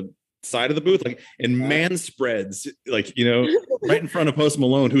on the side of the booth, like, and man spreads, like, you know, right in front of Post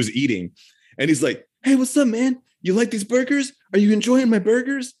Malone who's eating. And he's like, hey, what's up, man? You like these burgers? Are you enjoying my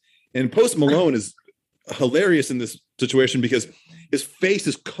burgers? And Post Malone is hilarious in this situation because his face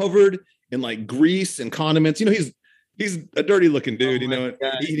is covered in like grease and condiments. You know, he's a dirty looking dude, you know,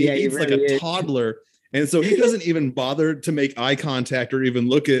 he eats really like a toddler. And so he doesn't even bother to make eye contact or even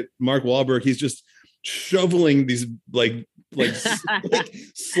look at Mark Wahlberg. He's just shoveling these like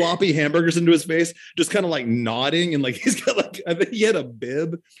sloppy hamburgers into his face, just kind of like nodding. And like, he's got like, I think he had a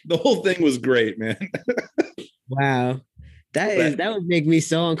bib. The whole thing was great, man. Wow. That would make me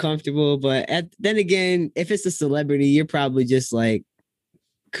so uncomfortable. But then again, if it's a celebrity, you're probably just like,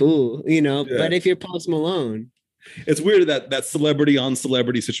 cool, you know, yeah. But if you're Post Malone, it's weird that celebrity on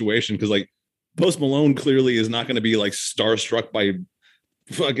celebrity situation because like Post Malone clearly is not going to be like starstruck by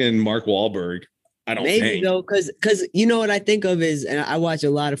fucking Mark Wahlberg. I don't think though, because you know what I think of is, and I watch a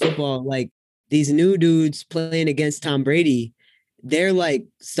lot of football, like these new dudes playing against Tom Brady, they're like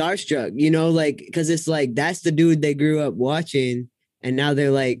starstruck, you know, like because it's like that's the dude they grew up watching, and now they're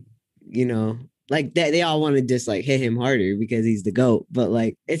like, you know. Like that, they all want to just like hit him harder because he's the GOAT. But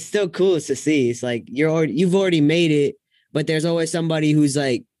like, it's still cool to see. It's like you've already made it, but there's always somebody who's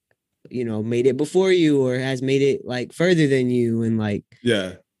like, you know, made it before you or has made it like further than you. And like,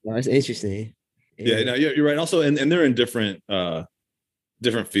 yeah, that's interesting. Yeah, no, you're right. Also, and they're in different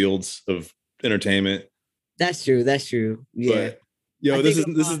fields of entertainment. That's true. Yeah. But, this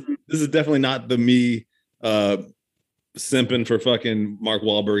is definitely not the me. Simping for fucking Mark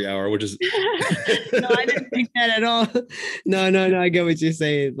Wahlberg hour, which is no, I didn't think that at all. No, I get what you're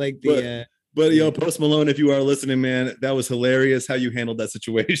saying. Like but Post Malone, if you are listening, man, that was hilarious how you handled that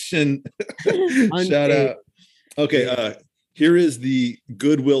situation. Shout out. Okay, Here is the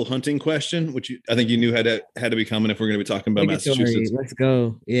Goodwill Hunting question, which I think you knew had to be coming if we're going to be talking about Massachusetts. Let's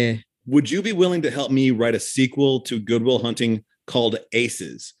go. Yeah. Would you be willing to help me write a sequel to Goodwill Hunting called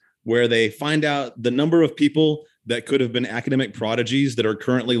Aces, where they find out the number of people that could have been academic prodigies that are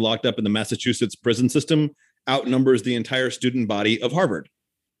currently locked up in the Massachusetts prison system outnumbers the entire student body of Harvard?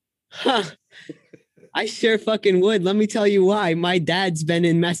 Huh. I sure fucking would. Let me tell you why. My dad's been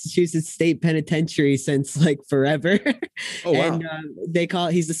in Massachusetts State Penitentiary since like forever. Oh, wow.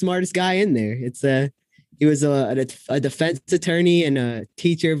 And he's the smartest guy in there. He was a defense attorney and a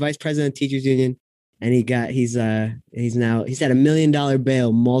teacher, vice president of teachers union. And he's had $1 million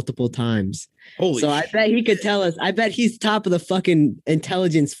bail multiple times. Holy I bet he could tell us. I bet he's top of the fucking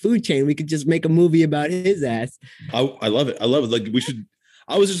intelligence food chain. We could just make a movie about his ass. I love it. Like we should.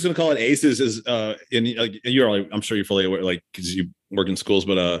 I was just gonna call it Aces, I'm sure you're fully aware, like because you work in schools,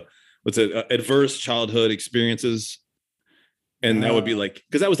 but what's it? Adverse childhood experiences, and that would be like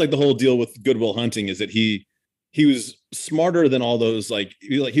because that was like the whole deal with Goodwill Hunting is that he was smarter than all those would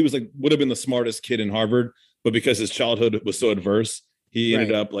have been the smartest kid in Harvard, but because his childhood was so adverse, he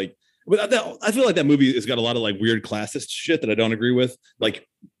ended up like. But I feel like that movie has got a lot of like weird classist shit that I don't agree with. Like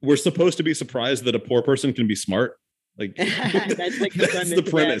we're supposed to be surprised that a poor person can be smart. Like that's like that's the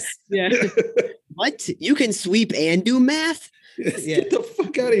premise. Yeah. What? You can sweep and do math? Get the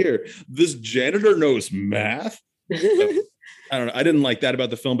fuck out of here. This janitor knows math. I don't know. I didn't like that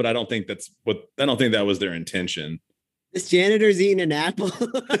about the film, but I don't think that was their intention. This janitor's eating an apple.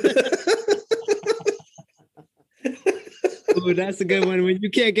 Ooh, that's a good one. When you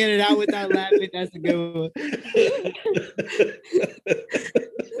can't get it out without laughing, that's a good one.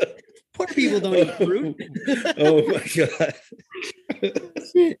 Poor people don't eat fruit. Oh my god.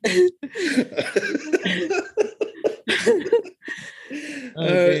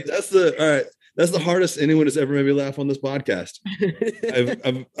 Okay. That's the hardest anyone has ever made me laugh on this podcast.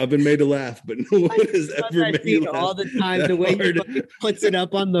 I've been made to laugh, but no one has ever made me laugh all the time. The way he puts it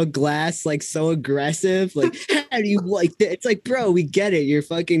up on the glass, like so aggressive. Like, how do you like that? It's like, bro, we get it. You're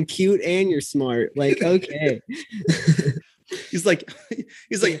fucking cute and you're smart. Like, okay. He's like,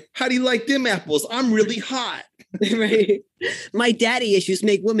 how do you like them apples? I'm really hot. Right. My daddy issues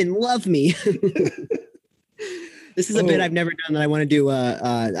make women love me. This is a bit I've never done that I want to do.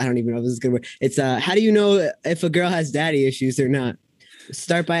 I don't even know if this is going to work. It's how do you know if a girl has daddy issues or not?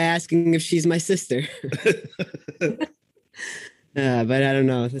 Start by asking if she's my sister. But I don't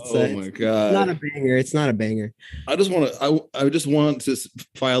know. My god! It's not a banger. It's not a banger. I just want to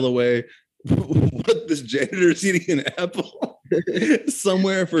file away what this janitor is eating an apple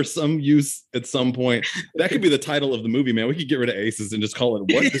somewhere for some use at some point. That could be the title of the movie, man. We could get rid of Aces and just call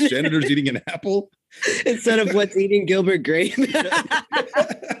it "What this janitor's eating an apple" instead of "What's eating Gilbert Grape."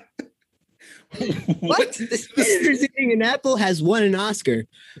 What? This janitor's eating an apple has won an Oscar.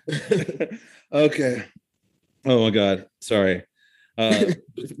 Okay. Oh my god. Sorry.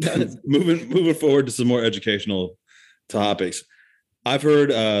 Moving forward to some more educational topics. I've heard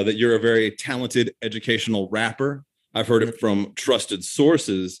that you're a very talented educational rapper. I've heard it from trusted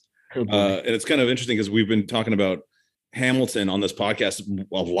sources. And it's kind of interesting because we've been talking about Hamilton on this podcast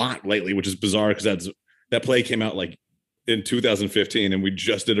a lot lately, which is bizarre because that play came out like in 2015 and we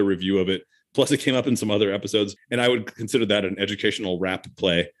just did a review of it. Plus it came up in some other episodes and I would consider that an educational rap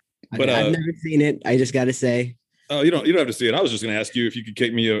play. But I've never seen it. I just got to say. Oh, you don't have to see it. I was just going to ask you if you could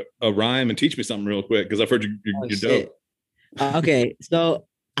kick me a rhime and teach me something real quick because I've heard you're dope. Okay, so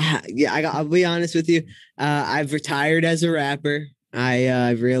I'll be honest with you. I've retired as a rapper.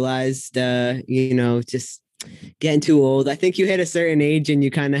 I've realized, just getting too old. I think you hit a certain age and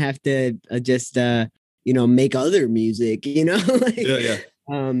you kind of have to just, make other music. Yeah.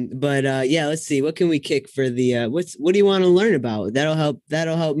 Let's see. What can we kick for the? What do you want to learn about? That'll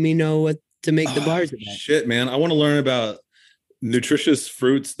help me know what to make the bars about. Shit, man, I want to learn about nutritious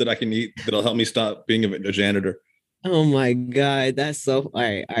fruits that I can eat that'll help me stop being a janitor. Oh my god, that's so all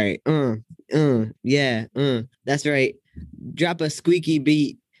right. That's right. Drop a squeaky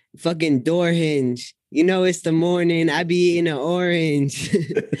beat. Fucking door hinge. It's the morning. I be eating an orange.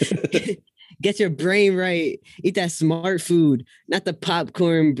 Get your brain right. Eat that smart food, not the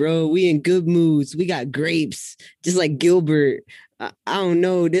popcorn, bro. We in good moods. We got grapes, just like Gilbert. I don't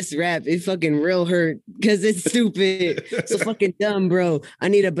know, this rap, it fucking real hurt because it's stupid. So fucking dumb, bro. I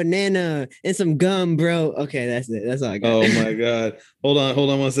need a banana and some gum, bro. Okay, that's it. That's all I got. Oh my god. Hold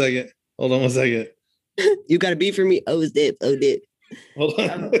on 1 second. You got a beat for me? Oh, it's dip. Hold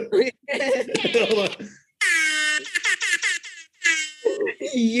on. Hold on.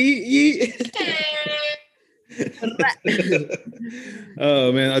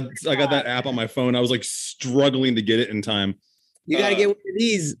 Oh man, I got that app on my phone. I was like struggling to get it in time. You gotta get one of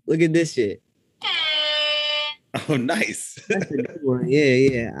these. Look at this shit. Oh, nice. That's a good one.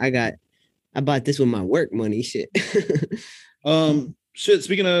 Yeah. I bought this with my work money. Shit. Shit.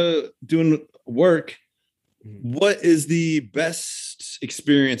 Speaking of doing work, what is the best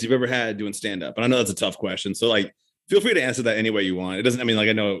experience you've ever had doing stand-up? And I know that's a tough question, so like, feel free to answer that any way you want. It doesn't. I mean, like,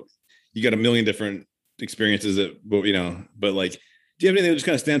 I know you got a million different experiences that, you know, but like, do you have anything that just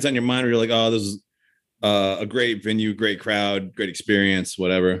kind of stands out in your mind where you're like, oh, this is a great venue, great crowd, great experience,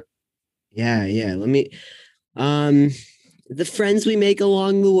 whatever? Yeah. Let me. The friends we make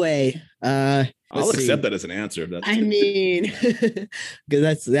along the way. I'll accept that as an answer. I mean,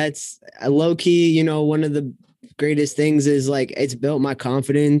 because that's a low key, you know, one of the greatest things is like it's built my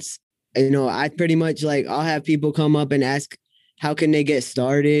confidence. You know, I pretty much like I'll have people come up and ask how can they get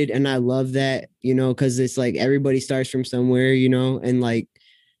started, and I love that, you know, because it's like everybody starts from somewhere, you know, and like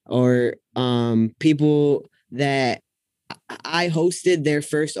or people that I hosted their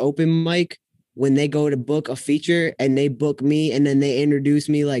first open mic when they go to book a feature and they book me and then they introduce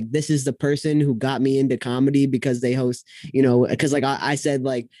me like this is the person who got me into comedy because they host, you know, because like I said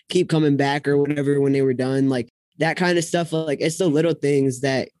like keep coming back or whatever when they were done, like that kind of stuff. Like it's the little things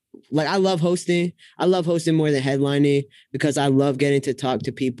that like I love hosting more than headlining because I love getting to talk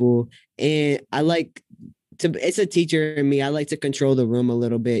to people, and I like to, it's a teacher in me, I like to control the room a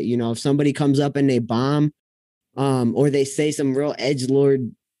little bit. You know, if somebody comes up and they bomb or they say some real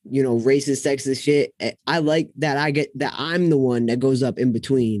edgelord, you know, racist, sexist shit, I like that I get that I'm the one that goes up in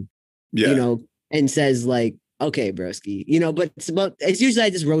between, you know, and says like, okay, broski, you know, but it's usually I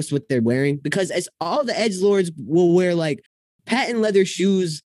just roast what they're wearing because it's all the edgelords will wear like patent leather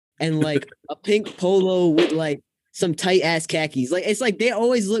shoes and like a pink polo with like some tight ass khakis. Like it's like they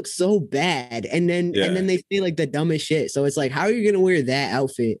always look so bad, and then they say like the dumbest shit. So it's like, how are you gonna wear that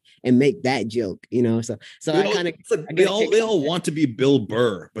outfit and make that joke? You know, so I kind of they all want to be Bill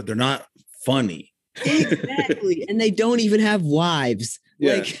Burr, but they're not funny. Exactly, and they don't even have wives.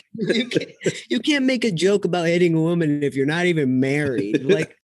 Yeah. Like you can't make a joke about hitting a woman if you're not even married.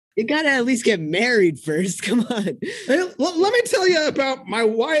 Like you gotta at least get married first. Come on. Hey, let me tell you about my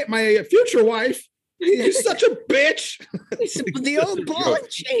wife, my future wife. He's such a bitch. The old ball and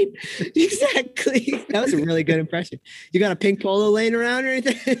chain. Exactly. That was a really good impression. You got a pink polo laying around or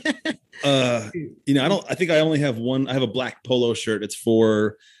anything? You know, I think I only have one. I have a black polo shirt. It's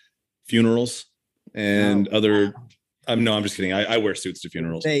for funerals and other. No, I'm just kidding. I wear suits to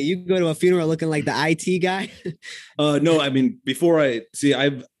funerals. Hey, you go to a funeral looking like the IT guy? No, I mean, before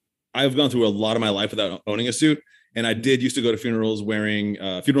I've gone through a lot of my life without owning a suit. And I did used to go to funerals wearing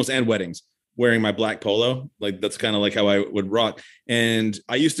funerals and weddings wearing my black polo. Like that's kind of like how I would rock. And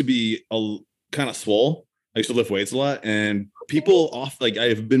I used to be kind of swole. I used to lift weights a lot, and people I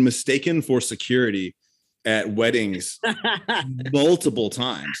have been mistaken for security at weddings multiple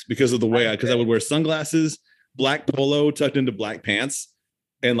times because of the way because I would wear sunglasses, black polo tucked into black pants,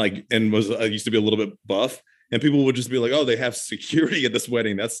 and I used to be a little bit buff. And people would just be like, "Oh, they have security at this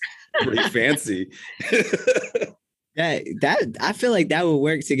wedding. That's pretty fancy." That I feel like that would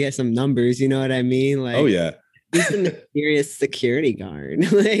work to get some numbers. You know what I mean? Like, oh yeah, he's a mysterious security guard.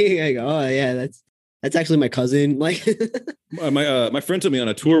 like, oh yeah, that's actually my cousin. Like, my friend took me on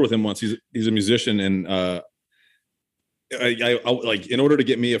a tour with him once. He's a musician, and I like in order to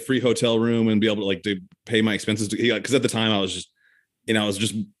get me a free hotel room and be able to pay my expenses because at the time I was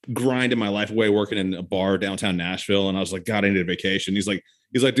just grinding my life away working in a bar downtown Nashville, and I was like, God, I need a vacation. He's like,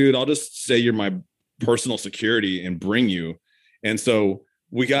 dude, I'll just say you're my personal security and bring you. And so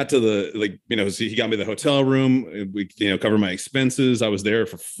we got to he got me the hotel room. We covered my expenses. I was there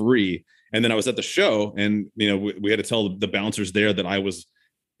for free, and then I was at the show, and we had to tell the bouncers there that I was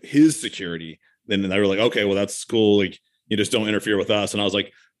his security. Then they were like, okay, well that's cool. Like you just don't interfere with us. And I was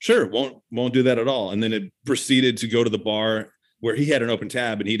like, sure, won't do that at all. And then it proceeded to go to the bar where he had an open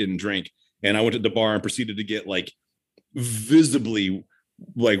tab and he didn't drink. And I went to the bar and proceeded to get visibly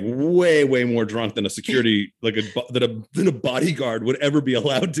way more drunk than a security, than a bodyguard would ever be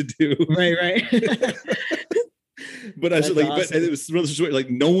allowed to do. Right. But awesome. But it was one of those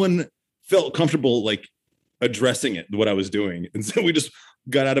situations, no one felt comfortable addressing what I was doing. And so we just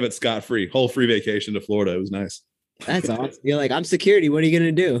got out of it scot-free, whole free vacation to Florida. It was nice. That's awesome. You're like, I'm security. What are you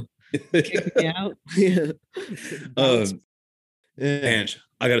going to do? Kick me out? Ange,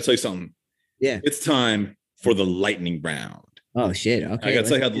 I got to tell you something. Yeah. It's time for the lightning round. Oh, shit. Okay. I got to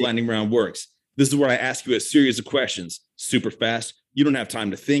tell you how the lightning round works. This is where I ask you a series of questions super fast. You don't have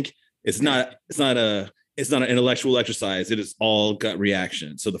time to think. It's not an intellectual exercise. It is all gut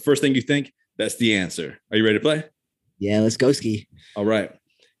reaction. So the first thing you think, that's the answer. Are you ready to play? Yeah, let's go ski. All right.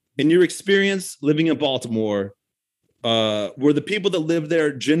 In your experience living in Baltimore, were the people that live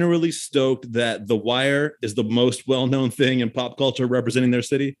there generally stoked that The Wire is the most well-known thing in pop culture representing their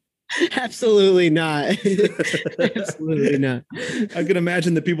city? Absolutely not. Absolutely not. I can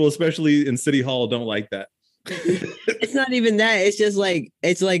imagine that people, especially in City Hall, don't like that. It's not even that. It's just like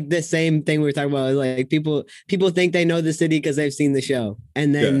it's like the same thing we were talking about. Like people think they know the city because they've seen the show,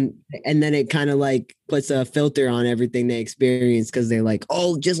 and then it kind of like puts a filter on everything they experience because they're like,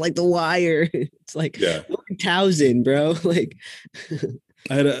 oh, just like The Wire. It's like Townsend, bro. Like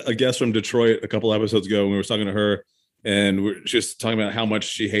I had a guest from Detroit a couple episodes ago when we were talking to her, and we're just talking about how much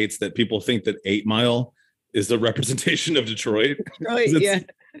she hates that people think that 8 Mile is the representation of Detroit. Right? Yeah.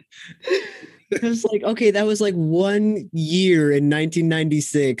 I was like, okay, that was like 1 year in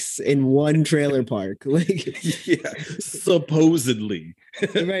 1996 in one trailer park. Like, yeah, supposedly,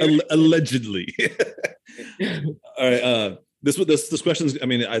 right. Allegedly. All right. This question's, I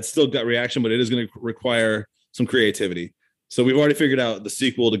mean, I'd still got reaction, but it is going to require some creativity. So we've already figured out the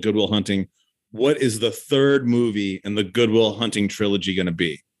sequel to Good Will Hunting. What is the third movie in the Good Will Hunting trilogy going to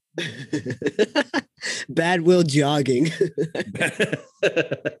be? Bad Will Jogging.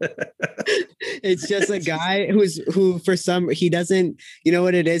 It's just a guy who for some, he doesn't, you know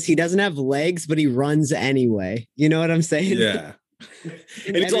what it is? He doesn't have legs, but he runs anyway. You know what I'm saying? Yeah.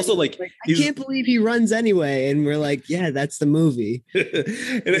 And it's also like I can't believe he runs anyway. And we're like, yeah, that's the movie. and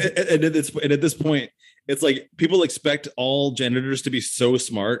at this point, it's like people expect all janitors to be so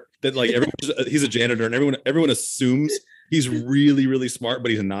smart that like he's a janitor and everyone assumes he's really, really smart,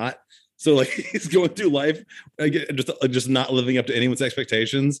 but he's not. So like he's going through life just not living up to anyone's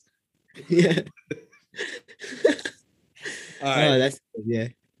expectations. Yeah. All right. Oh, that's yeah.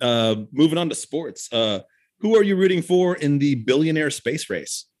 Moving on to sports. Who are you rooting for in the billionaire space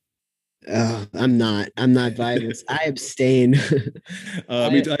race? I'm not biased. I abstain.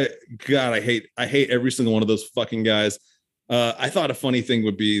 I hate every single one of those fucking guys. I thought a funny thing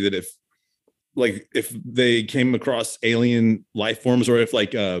would be that if they came across alien life forms, or if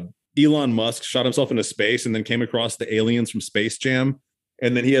like Elon Musk shot himself into space and then came across the aliens from Space Jam,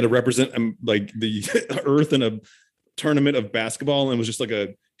 and then he had to represent like the Earth in a tournament of basketball, and it was just like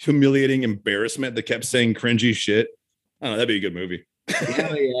a humiliating embarrassment that kept saying cringy shit. I don't know, that'd be a good movie.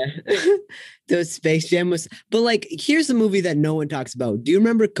 Hell yeah. The Space Jam was, but like, here's a movie that no one talks about. Do you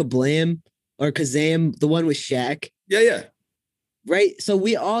remember Kablam or Kazam, the one with Shaq? Yeah. Right. So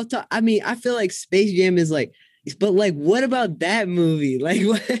we all talk. I mean, I feel like Space Jam is like, but like, what about that movie? Like,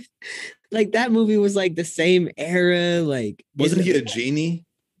 what? Like that movie was like the same era. Like, wasn't he a genie?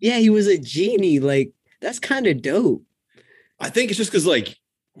 Yeah, he was a genie. Like, that's kind of dope. I think it's just because, like,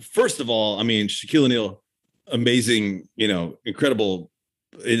 first of all, I mean, Shaquille O'Neal, amazing, incredible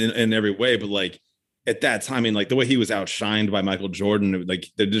in every way, but like at that time, I mean, like the way he was outshined by Michael Jordan, like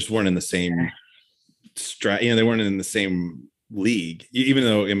they just weren't in the same they weren't in the same league, even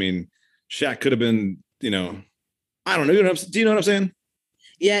though, I mean, Shaq could have been, I don't know. Do you know what I'm saying?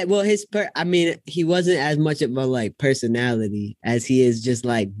 Yeah, well, I mean, he wasn't as much of a like personality as he is just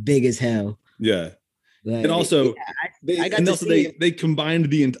like big as hell. Yeah. But, and also, they combined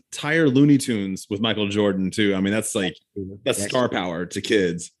the entire Looney Tunes with Michael Jordan too. I mean, that's star power to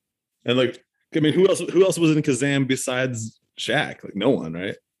kids. And like, I mean, who else was in Kazam besides Shaq? Like, no one,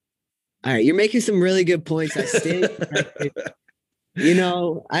 right? All right, you're making some really good points. I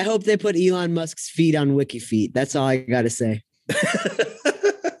hope they put Elon Musk's feet on Wiki Feet. That's all I gotta say.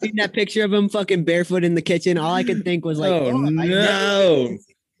 Seen that picture of him fucking barefoot in the kitchen? All I could think was like, no.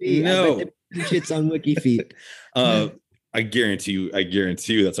 Shit's on Wiki Feet. I guarantee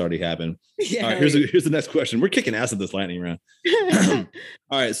you that's already happened. Yeah, all right, here's the next question. We're kicking ass at this lightning round.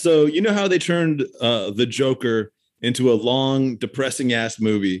 All right, so you know how they turned the Joker into a long, depressing ass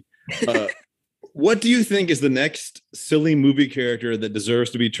movie. What do you think is the next silly movie character that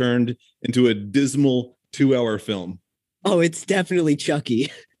deserves to be turned into a dismal 2-hour film? Oh, it's definitely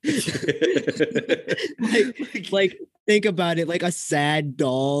Chucky. like think about it, like a sad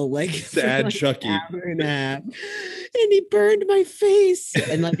doll, like sad like Chucky, and he burned my face,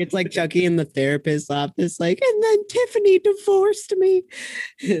 and like it's like Chucky in the therapist's office, like, and then Tiffany divorced me,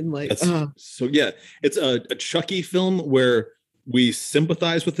 and like, so yeah, it's a Chucky film where we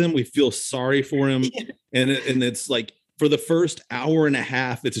sympathize with him, we feel sorry for him, and it's like for the first hour and a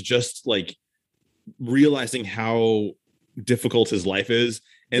half, it's just like realizing how difficult his life is.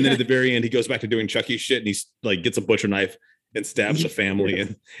 And then at the very end, he goes back to doing Chucky shit, and he's like gets a butcher knife and stabs the family,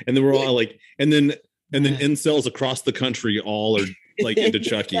 and then we're all like, and then incels across the country all are like into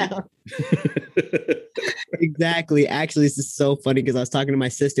Chucky. Exactly. Actually, this is so funny because I was talking to my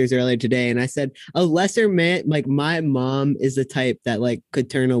sisters earlier today, and I said a lesser man, like my mom is the type that like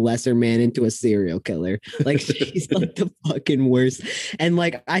could turn a lesser man into a serial killer. Like she's like the fucking worst. And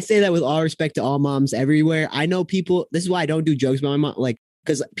like I say that with all respect to all moms everywhere. I know people. This is why I don't do jokes about my mom, like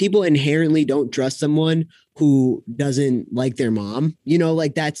because people inherently don't trust someone who doesn't like their mom. You know,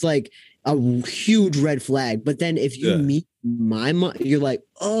 like that's like a huge red flag. But then if you meet my mom, you're like,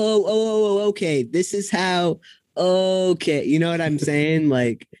 okay, this is how. Okay, you know what I'm saying?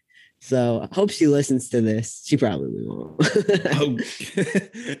 Like, so I hope she listens to this. She probably won't.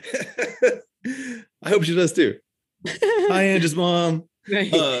 I hope she does too. Hi, Angie's mom.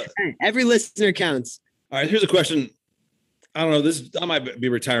 Right. Every listener counts. All right, here's a question. I don't know. This I might be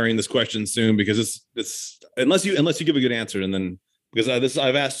retiring this question soon because it's unless you give a good answer, and then because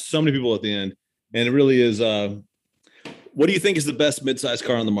I've asked so many people at the end, and it really is. What do you think is the best midsize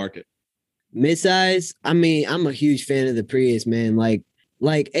car on the market? Midsize. I mean, I'm a huge fan of the Prius, man. Like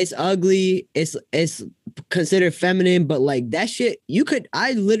it's ugly. It's considered feminine, but like that shit,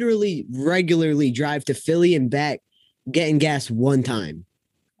 I literally regularly drive to Philly and back getting gas one time.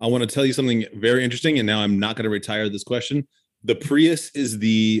 I want to tell you something very interesting, and now I'm not going to retire this question. The Prius is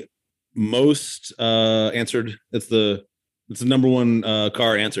the most answered. It's the number one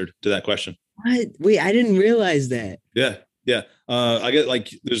car answered to that question. What? Wait, I didn't realize that. Yeah. I get like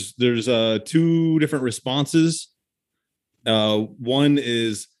there's two different responses. One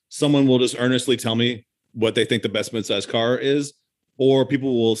is someone will just earnestly tell me what they think the best midsize car is, or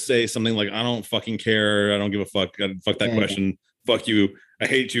people will say something like, "I don't fucking care. I don't give a fuck. Fuck that question. Fuck you. I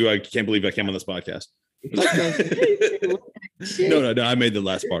hate you. I can't believe I came on this podcast." No. I made the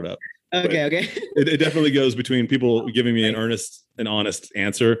last part up. Okay. It definitely goes between people giving me an earnest and honest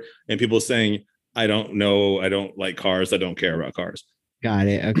answer and people saying, "I don't know. I don't like cars. I don't care about cars." Got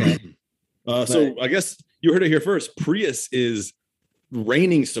it. Okay. So I guess you heard it here first. Prius is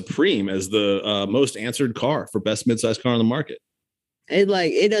reigning supreme as the most answered car for best midsize car on the market.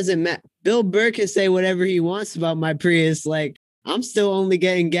 It doesn't matter. Bill Burr can say whatever he wants about my Prius. Like, I'm still only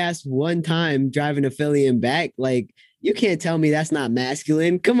getting gas one time driving to Philly and back. Like, you can't tell me that's not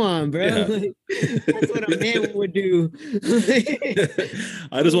masculine. Come on, bro. Yeah. Like, that's what a man would do.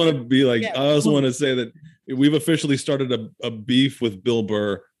 I just want to be like, I also want to say that we've officially started a beef with Bill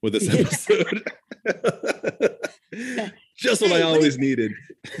Burr with this episode. Just what I always needed.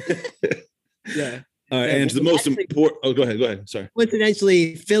 Yeah. All right, and the most important. Oh, go ahead. Sorry.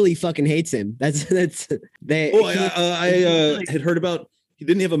 Coincidentally, Philly fucking hates him. That's they. Oh, I had heard about. He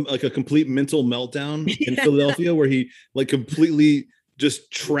didn't have a complete mental meltdown in Philadelphia where he like completely just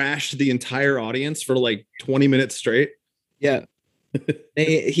trashed the entire audience for like 20 minutes straight. Yeah,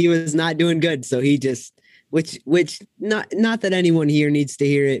 he was not doing good, so he just which not that anyone here needs to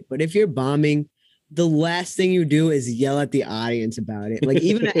hear it, but if you're bombing, the last thing you do is yell at the audience about it. Like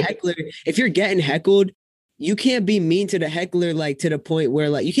even a heckler, if you're getting heckled, you can't be mean to the heckler like to the point where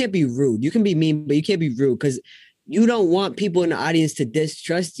like you can't be rude. You can be mean, but you can't be rude because you don't want people in the audience to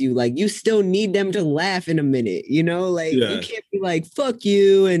distrust you. Like you still need them to laugh in a minute, you know, like you can't be like, fuck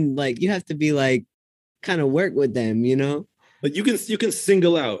you. And like, you have to be like, kind of work with them, you know, like you can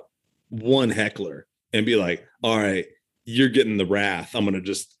single out one heckler and be like, all right, you're getting the wrath. I'm going to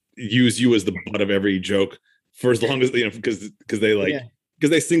just use you as the butt of every joke for as long as, you know, because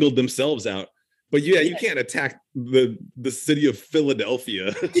they singled themselves out. But you can't attack the city of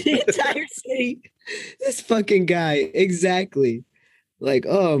Philadelphia. The entire city. This fucking guy. Exactly. Like,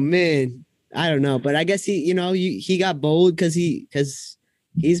 oh man. I don't know. But I guess he got bold because he's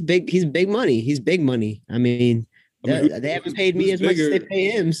big. He's big money. He's big money. I mean they haven't paid me as much as they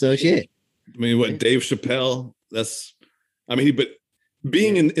pay him. So shit. I mean, what Dave Chappelle? But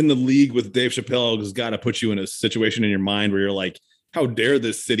being in the league with Dave Chappelle has got to put you in a situation in your mind where you're like, how dare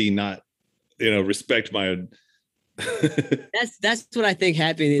this city not, respect my. That's what I think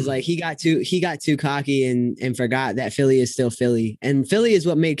happened is like he got too cocky and forgot that Philly is still Philly, and Philly is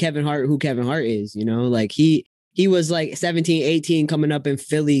what made Kevin Hart who Kevin Hart is. Like he was like 17, 18 coming up in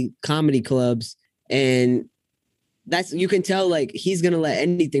Philly comedy clubs, and that's you can tell like he's gonna let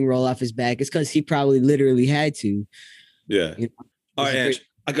anything roll off his back. It's because he probably literally had to. Yeah. All right, Ash,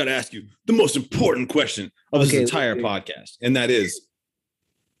 I got to ask you the most important question of this entire podcast, and that is,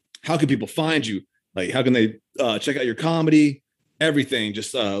 how can people find you? Like, how can they check out your comedy, everything?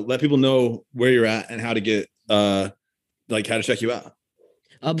 Just let people know where you're at and how to get, how to check you out.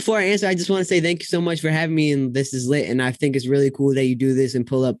 Before I answer, I just want to say thank you so much for having me. And this is lit. And I think it's really cool that you do this and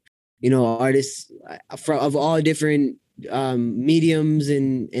pull up, artists of all different mediums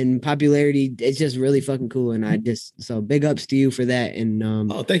and popularity. It's just really fucking cool. And so big ups to you for that.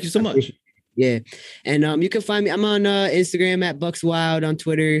 And thank you so much. Yeah. And you can find me. I'm on Instagram at Bucks Wild, on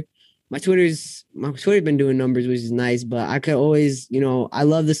Twitter. My Twitter's been doing numbers, which is nice, but I could always, I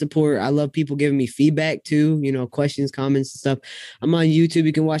love the support. I love people giving me feedback too, questions, comments and stuff. I'm on YouTube.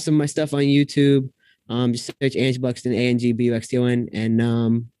 You can watch some of my stuff on YouTube. Just search Ange Buxton, ANGBUXTON.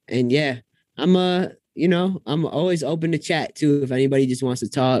 And yeah, I'm always open to chat too. If anybody just wants to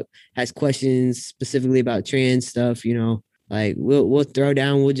talk, has questions specifically about trans stuff, like we'll throw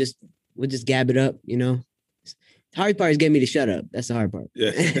down, we'll just gab it up, The hard part is getting me to shut up. That's the hard part.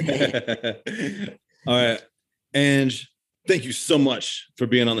 Yeah. All right. Ange, thank you so much for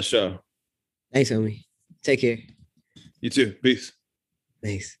being on the show. Thanks, homie. Take care. You too. Peace.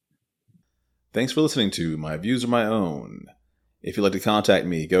 Thanks. Thanks for listening to My Views Are My Own. If you'd like to contact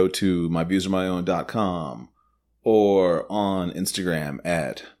me, go to myviewsaremyown.com or on Instagram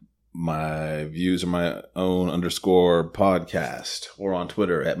at myviewsaremyown_podcast or on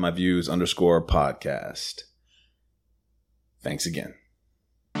Twitter at myviews_podcast. Thanks again.